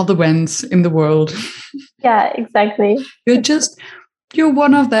the Wens in the world. Yeah, exactly. You're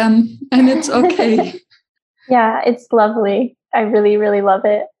one of them, and it's okay. Yeah, it's lovely. I really, really love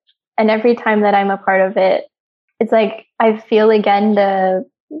it. And every time that I'm a part of it, it's like I feel again the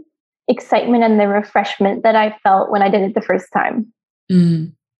excitement and the refreshment that I felt when I did it the first time.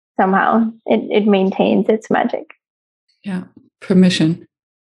 Somehow it maintains its magic. Yeah, permission.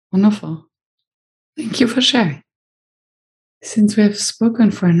 Wonderful. Thank you for sharing. Since we have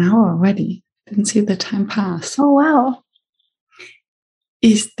spoken for an hour already, didn't see the time pass. Oh, wow.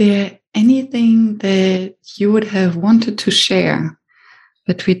 Is there anything that you would have wanted to share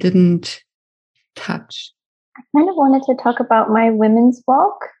that we didn't touch? I kind of wanted to talk about my women's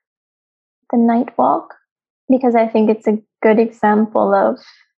walk, the night walk, because I think it's a good example of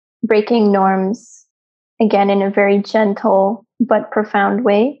breaking norms, again, in a very gentle but profound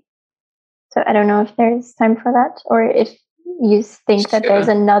way. So I don't know if there's time for that, or if you think that there's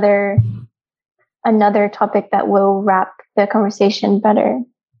another topic that will wrap the conversation better.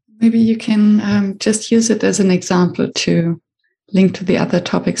 Maybe you can just use it as an example to link to the other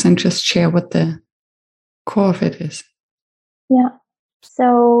topics and just share what the core of it is. Yeah.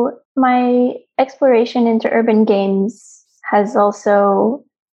 So my exploration into urban games has also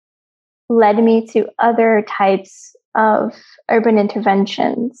led me to other types of urban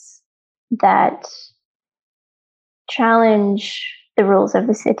interventions that challenge the rules of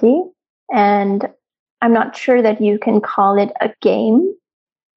the city. And I'm not sure that you can call it a game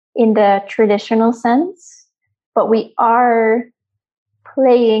in the traditional sense, but we are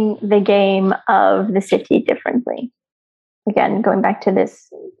playing the game of the city differently. Again, going back to this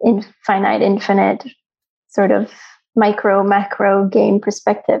finite, infinite sort of micro, macro game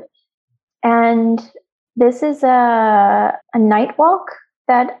perspective. And this is a night walk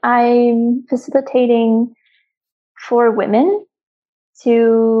that I'm facilitating for women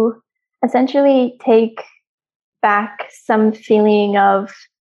to essentially take back some feeling of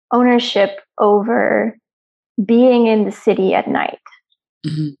ownership over being in the city at night.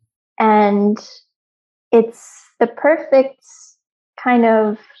 Mm-hmm. And it's the perfect kind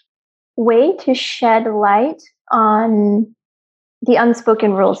of way to shed light on the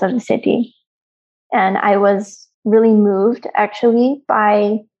unspoken rules of the city. And I was really moved actually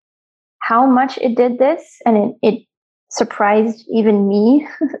by how much it did this. And it surprised even me,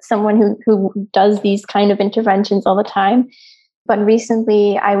 someone who does these kind of interventions all the time. But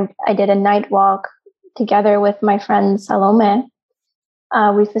recently I did a night walk together with my friend Salome.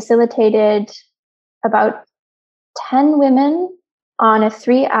 We facilitated about 10 women on a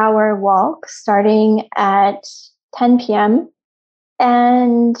 3-hour walk starting at 10 p.m.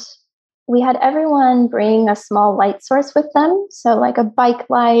 And we had everyone bring a small light source with them. So like a bike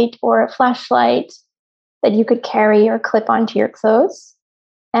light or a flashlight that you could carry or clip onto your clothes.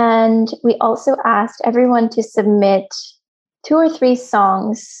 And we also asked everyone to submit 2 or 3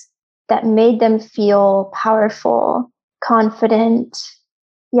 songs that made them feel powerful, confident,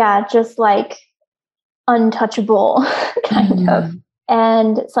 just like untouchable kind of.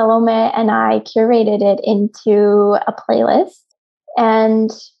 And Salome and I curated it into a playlist. And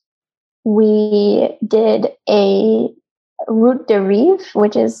we did a route de rêve,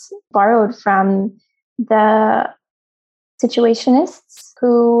 which is borrowed from the Situationists,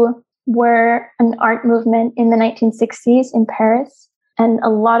 who were an art movement in the 1960s in Paris. And a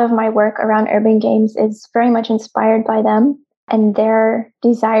lot of my work around urban games is very much inspired by them and their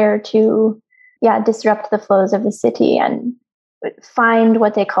desire to disrupt the flows of the city and find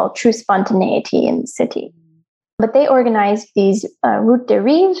what they call true spontaneity in the city. But they organized these route de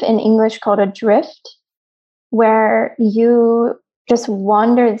rêve, in English called a drift, where you just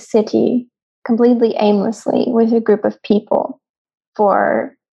wander the city completely aimlessly with a group of people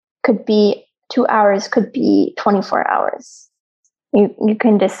for, could be 2 hours, could be 24 hours. You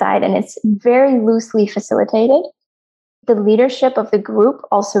can decide, and it's very loosely facilitated. The leadership of the group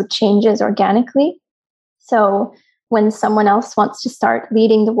also changes organically. So when someone else wants to start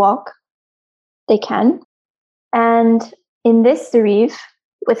leading the walk, they can. And in this series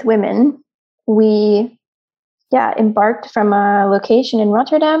with women, we embarked from a location in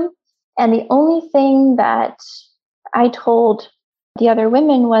Rotterdam. And the only thing that I told the other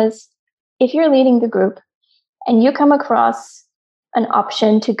women was, if you're leading the group and you come across an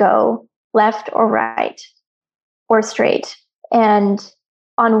option to go left or right or straight. And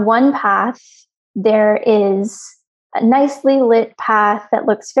on one path, there is a nicely lit path that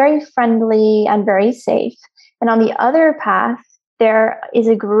looks very friendly and very safe. And on the other path, there is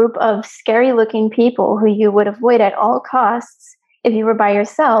a group of scary looking people who you would avoid at all costs if you were by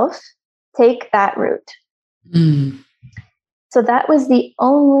yourself. Take that route. Mm. So that was the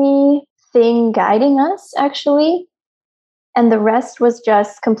only thing guiding us, actually. And the rest was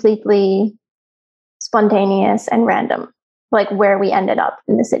just completely spontaneous and random, like where we ended up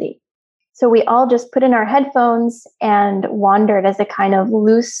in the city. So we all just put in our headphones and wandered as a kind of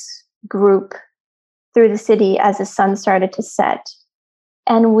loose group through the city as the sun started to set.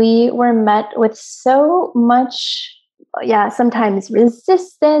 And we were met with so much, sometimes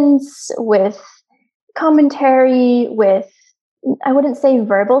resistance, with commentary, with, I wouldn't say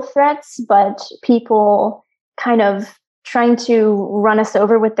verbal threats, but people kind of trying to run us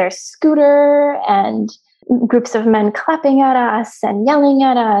over with their scooter, and groups of men clapping at us and yelling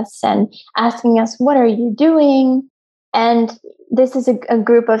at us and asking us, "What are you doing?" And this is a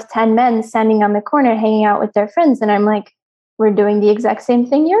group of 10 men standing on the corner hanging out with their friends. And I'm like, we're doing the exact same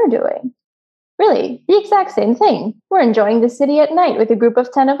thing you're doing. Really, the exact same thing. We're enjoying the city at night with a group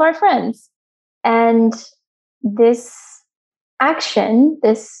of 10 of our friends. And this action,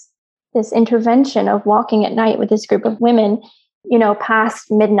 this intervention of walking at night with this group of women,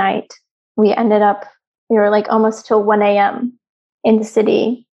 past midnight, we were like almost till 1 a.m. in the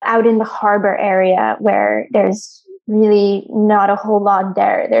city, out in the harbor area where there's really not a whole lot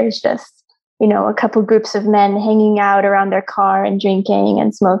there. There's just, a couple groups of men hanging out around their car and drinking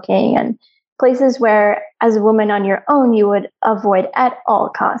and smoking, and places where as a woman on your own, you would avoid at all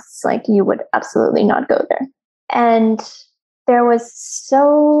costs. Like you would absolutely not go there. And there was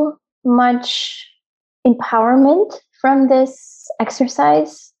so much empowerment from this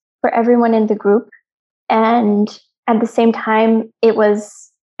exercise for everyone in the group. And at the same time, it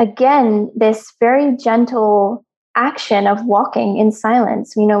was, again, this very gentle action of walking in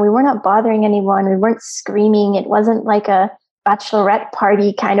silence. We were not bothering anyone. We weren't screaming. It wasn't like a bachelorette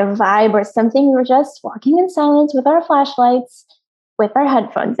party kind of vibe or something. We were just walking in silence with our flashlights, with our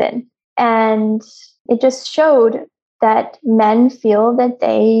headphones in. And it just showed that men feel that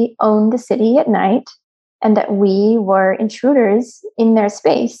they own the city at night, and that we were intruders in their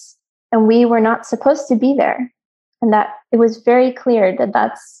space, and we were not supposed to be there. And that it was very clear that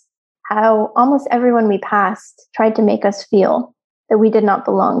that's how almost everyone we passed tried to make us feel, that we did not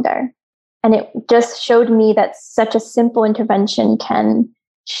belong there. And it just showed me that such a simple intervention can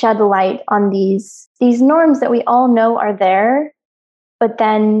shed light on these norms that we all know are there, but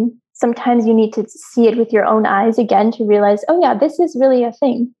then sometimes you need to see it with your own eyes again to realize, oh yeah, this is really a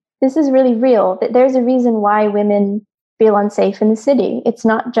thing. This is really real. There's a reason why women feel unsafe in the city. It's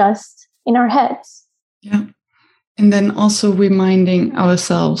not just in our heads. Yeah. And then also reminding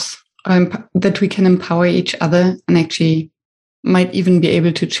ourselves that we can empower each other, and actually might even be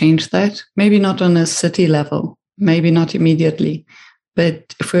able to change that. Maybe not on a city level, maybe not immediately.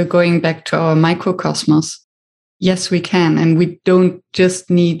 But if we're going back to our microcosmos, yes, we can. And we don't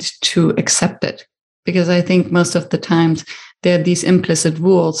just need to accept it. Because I think most of the times there are these implicit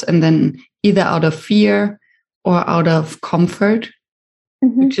rules, and then either out of fear or out of comfort,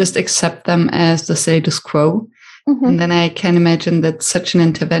 we just accept them as the status quo. And then I can imagine that such an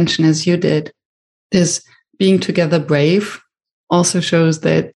intervention as you did, this being together brave, also shows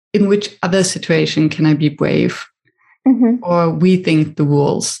that in which other situation can I be brave? Or rethink the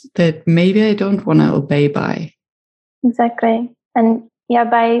rules that maybe I don't want to obey by. Exactly. And yeah,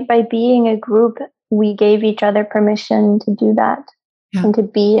 by being a group, we gave each other permission to do that, and to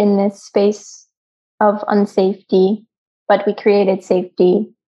be in this space of unsafety, but we created safety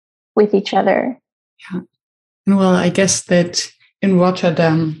with each other. Yeah. And well, I guess that in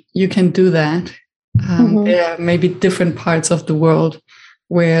Rotterdam, you can do that. There are maybe different parts of the world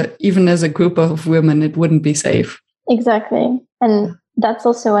where even as a group of women, it wouldn't be safe. Exactly. And that's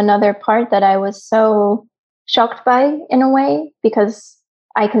also another part that I was so shocked by in a way, because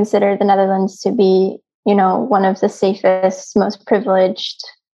I consider the Netherlands to be, one of the safest, most privileged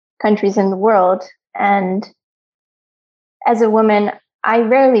countries in the world. And as a woman, I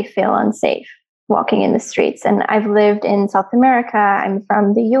rarely feel unsafe walking in the streets. And I've lived in South America. I'm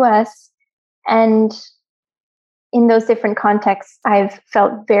from the US. And in those different contexts, I've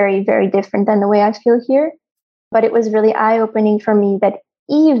felt very, very different than the way I feel here. But it was really eye-opening for me that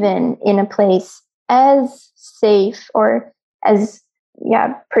even in a place as safe or as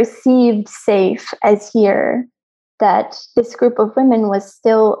perceived safe as here, that this group of women was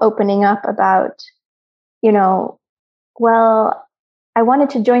still opening up about, well, I wanted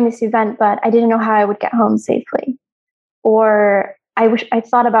to join this event, but I didn't know how I would get home safely. Or I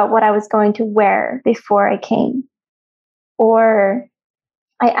thought about what I was going to wear before I came. Or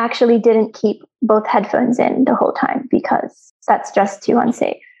I actually didn't keep both headphones in the whole time because that's just too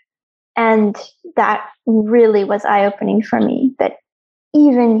unsafe. And that really was eye-opening for me, that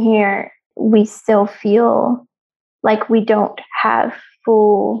even here, we still feel like we don't have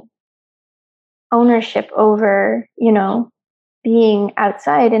full ownership over, being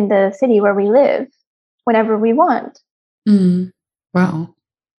outside in the city where we live whenever we want. Wow.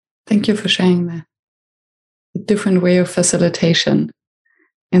 Thank you for sharing that. A different way of facilitation,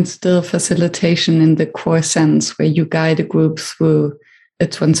 and still facilitation in the core sense where you guide a group through a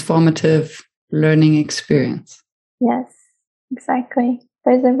transformative learning experience. Yes, exactly.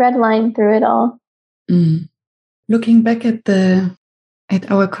 There's a red line through it all. Looking back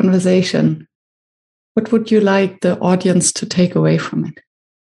at our conversation, what would you like the audience to take away from it?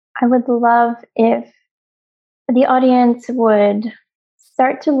 I would love if the audience would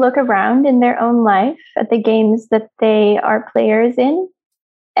start to look around in their own life at the games that they are players in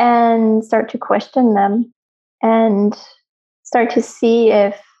and start to question them and start to see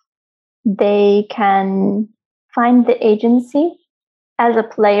if they can find the agency as a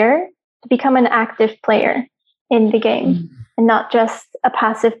player to become an active player in the game and not just a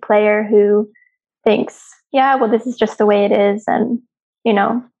passive player who thinks, yeah, well, this is just the way it is. And,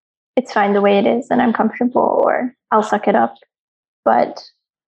 it's fine the way it is and I'm comfortable, or I'll suck it up. But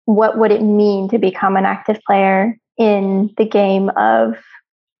what would it mean to become an active player in the game of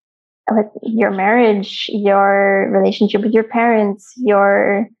your marriage, your relationship with your parents,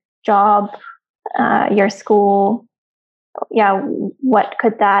 your job, your school? Yeah, what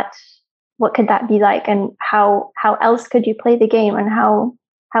could that be like, and how else could you play the game, and how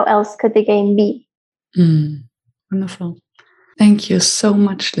else could the game be? Wonderful. Thank you so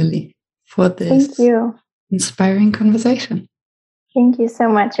much, Lily, for this inspiring conversation. Thank you so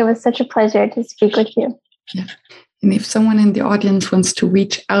much. It was such a pleasure to speak with you. Yeah. And if someone in the audience wants to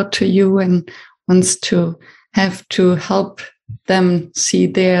reach out to you and wants to have to help them see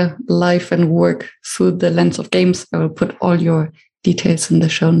their life and work through the lens of games, I will put all your details in the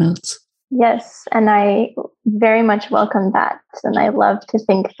show notes. Yes, and I very much welcome that. And I love to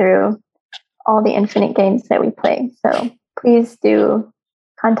think through all the infinite games that we play. So please do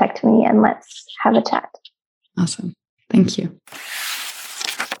contact me and let's have a chat. Awesome. Thank you.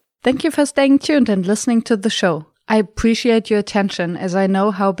 Thank you for staying tuned and listening to the show. I appreciate your attention, as I know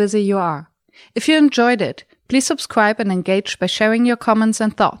how busy you are. If you enjoyed it, please subscribe and engage by sharing your comments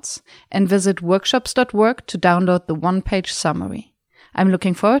and thoughts, and visit workshops.work to download the one-page summary. I'm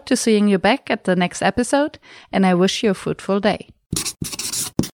looking forward to seeing you back at the next episode, and I wish you a fruitful day.